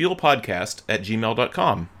at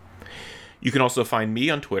spielpodcast@gmail.com. You can also find me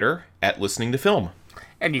on Twitter at Listening to Film.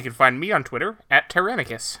 And you can find me on Twitter at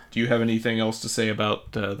Tyrannicus. Do you have anything else to say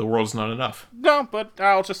about The World's Not Enough? No, but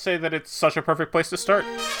I'll just say that it's such a perfect place to start.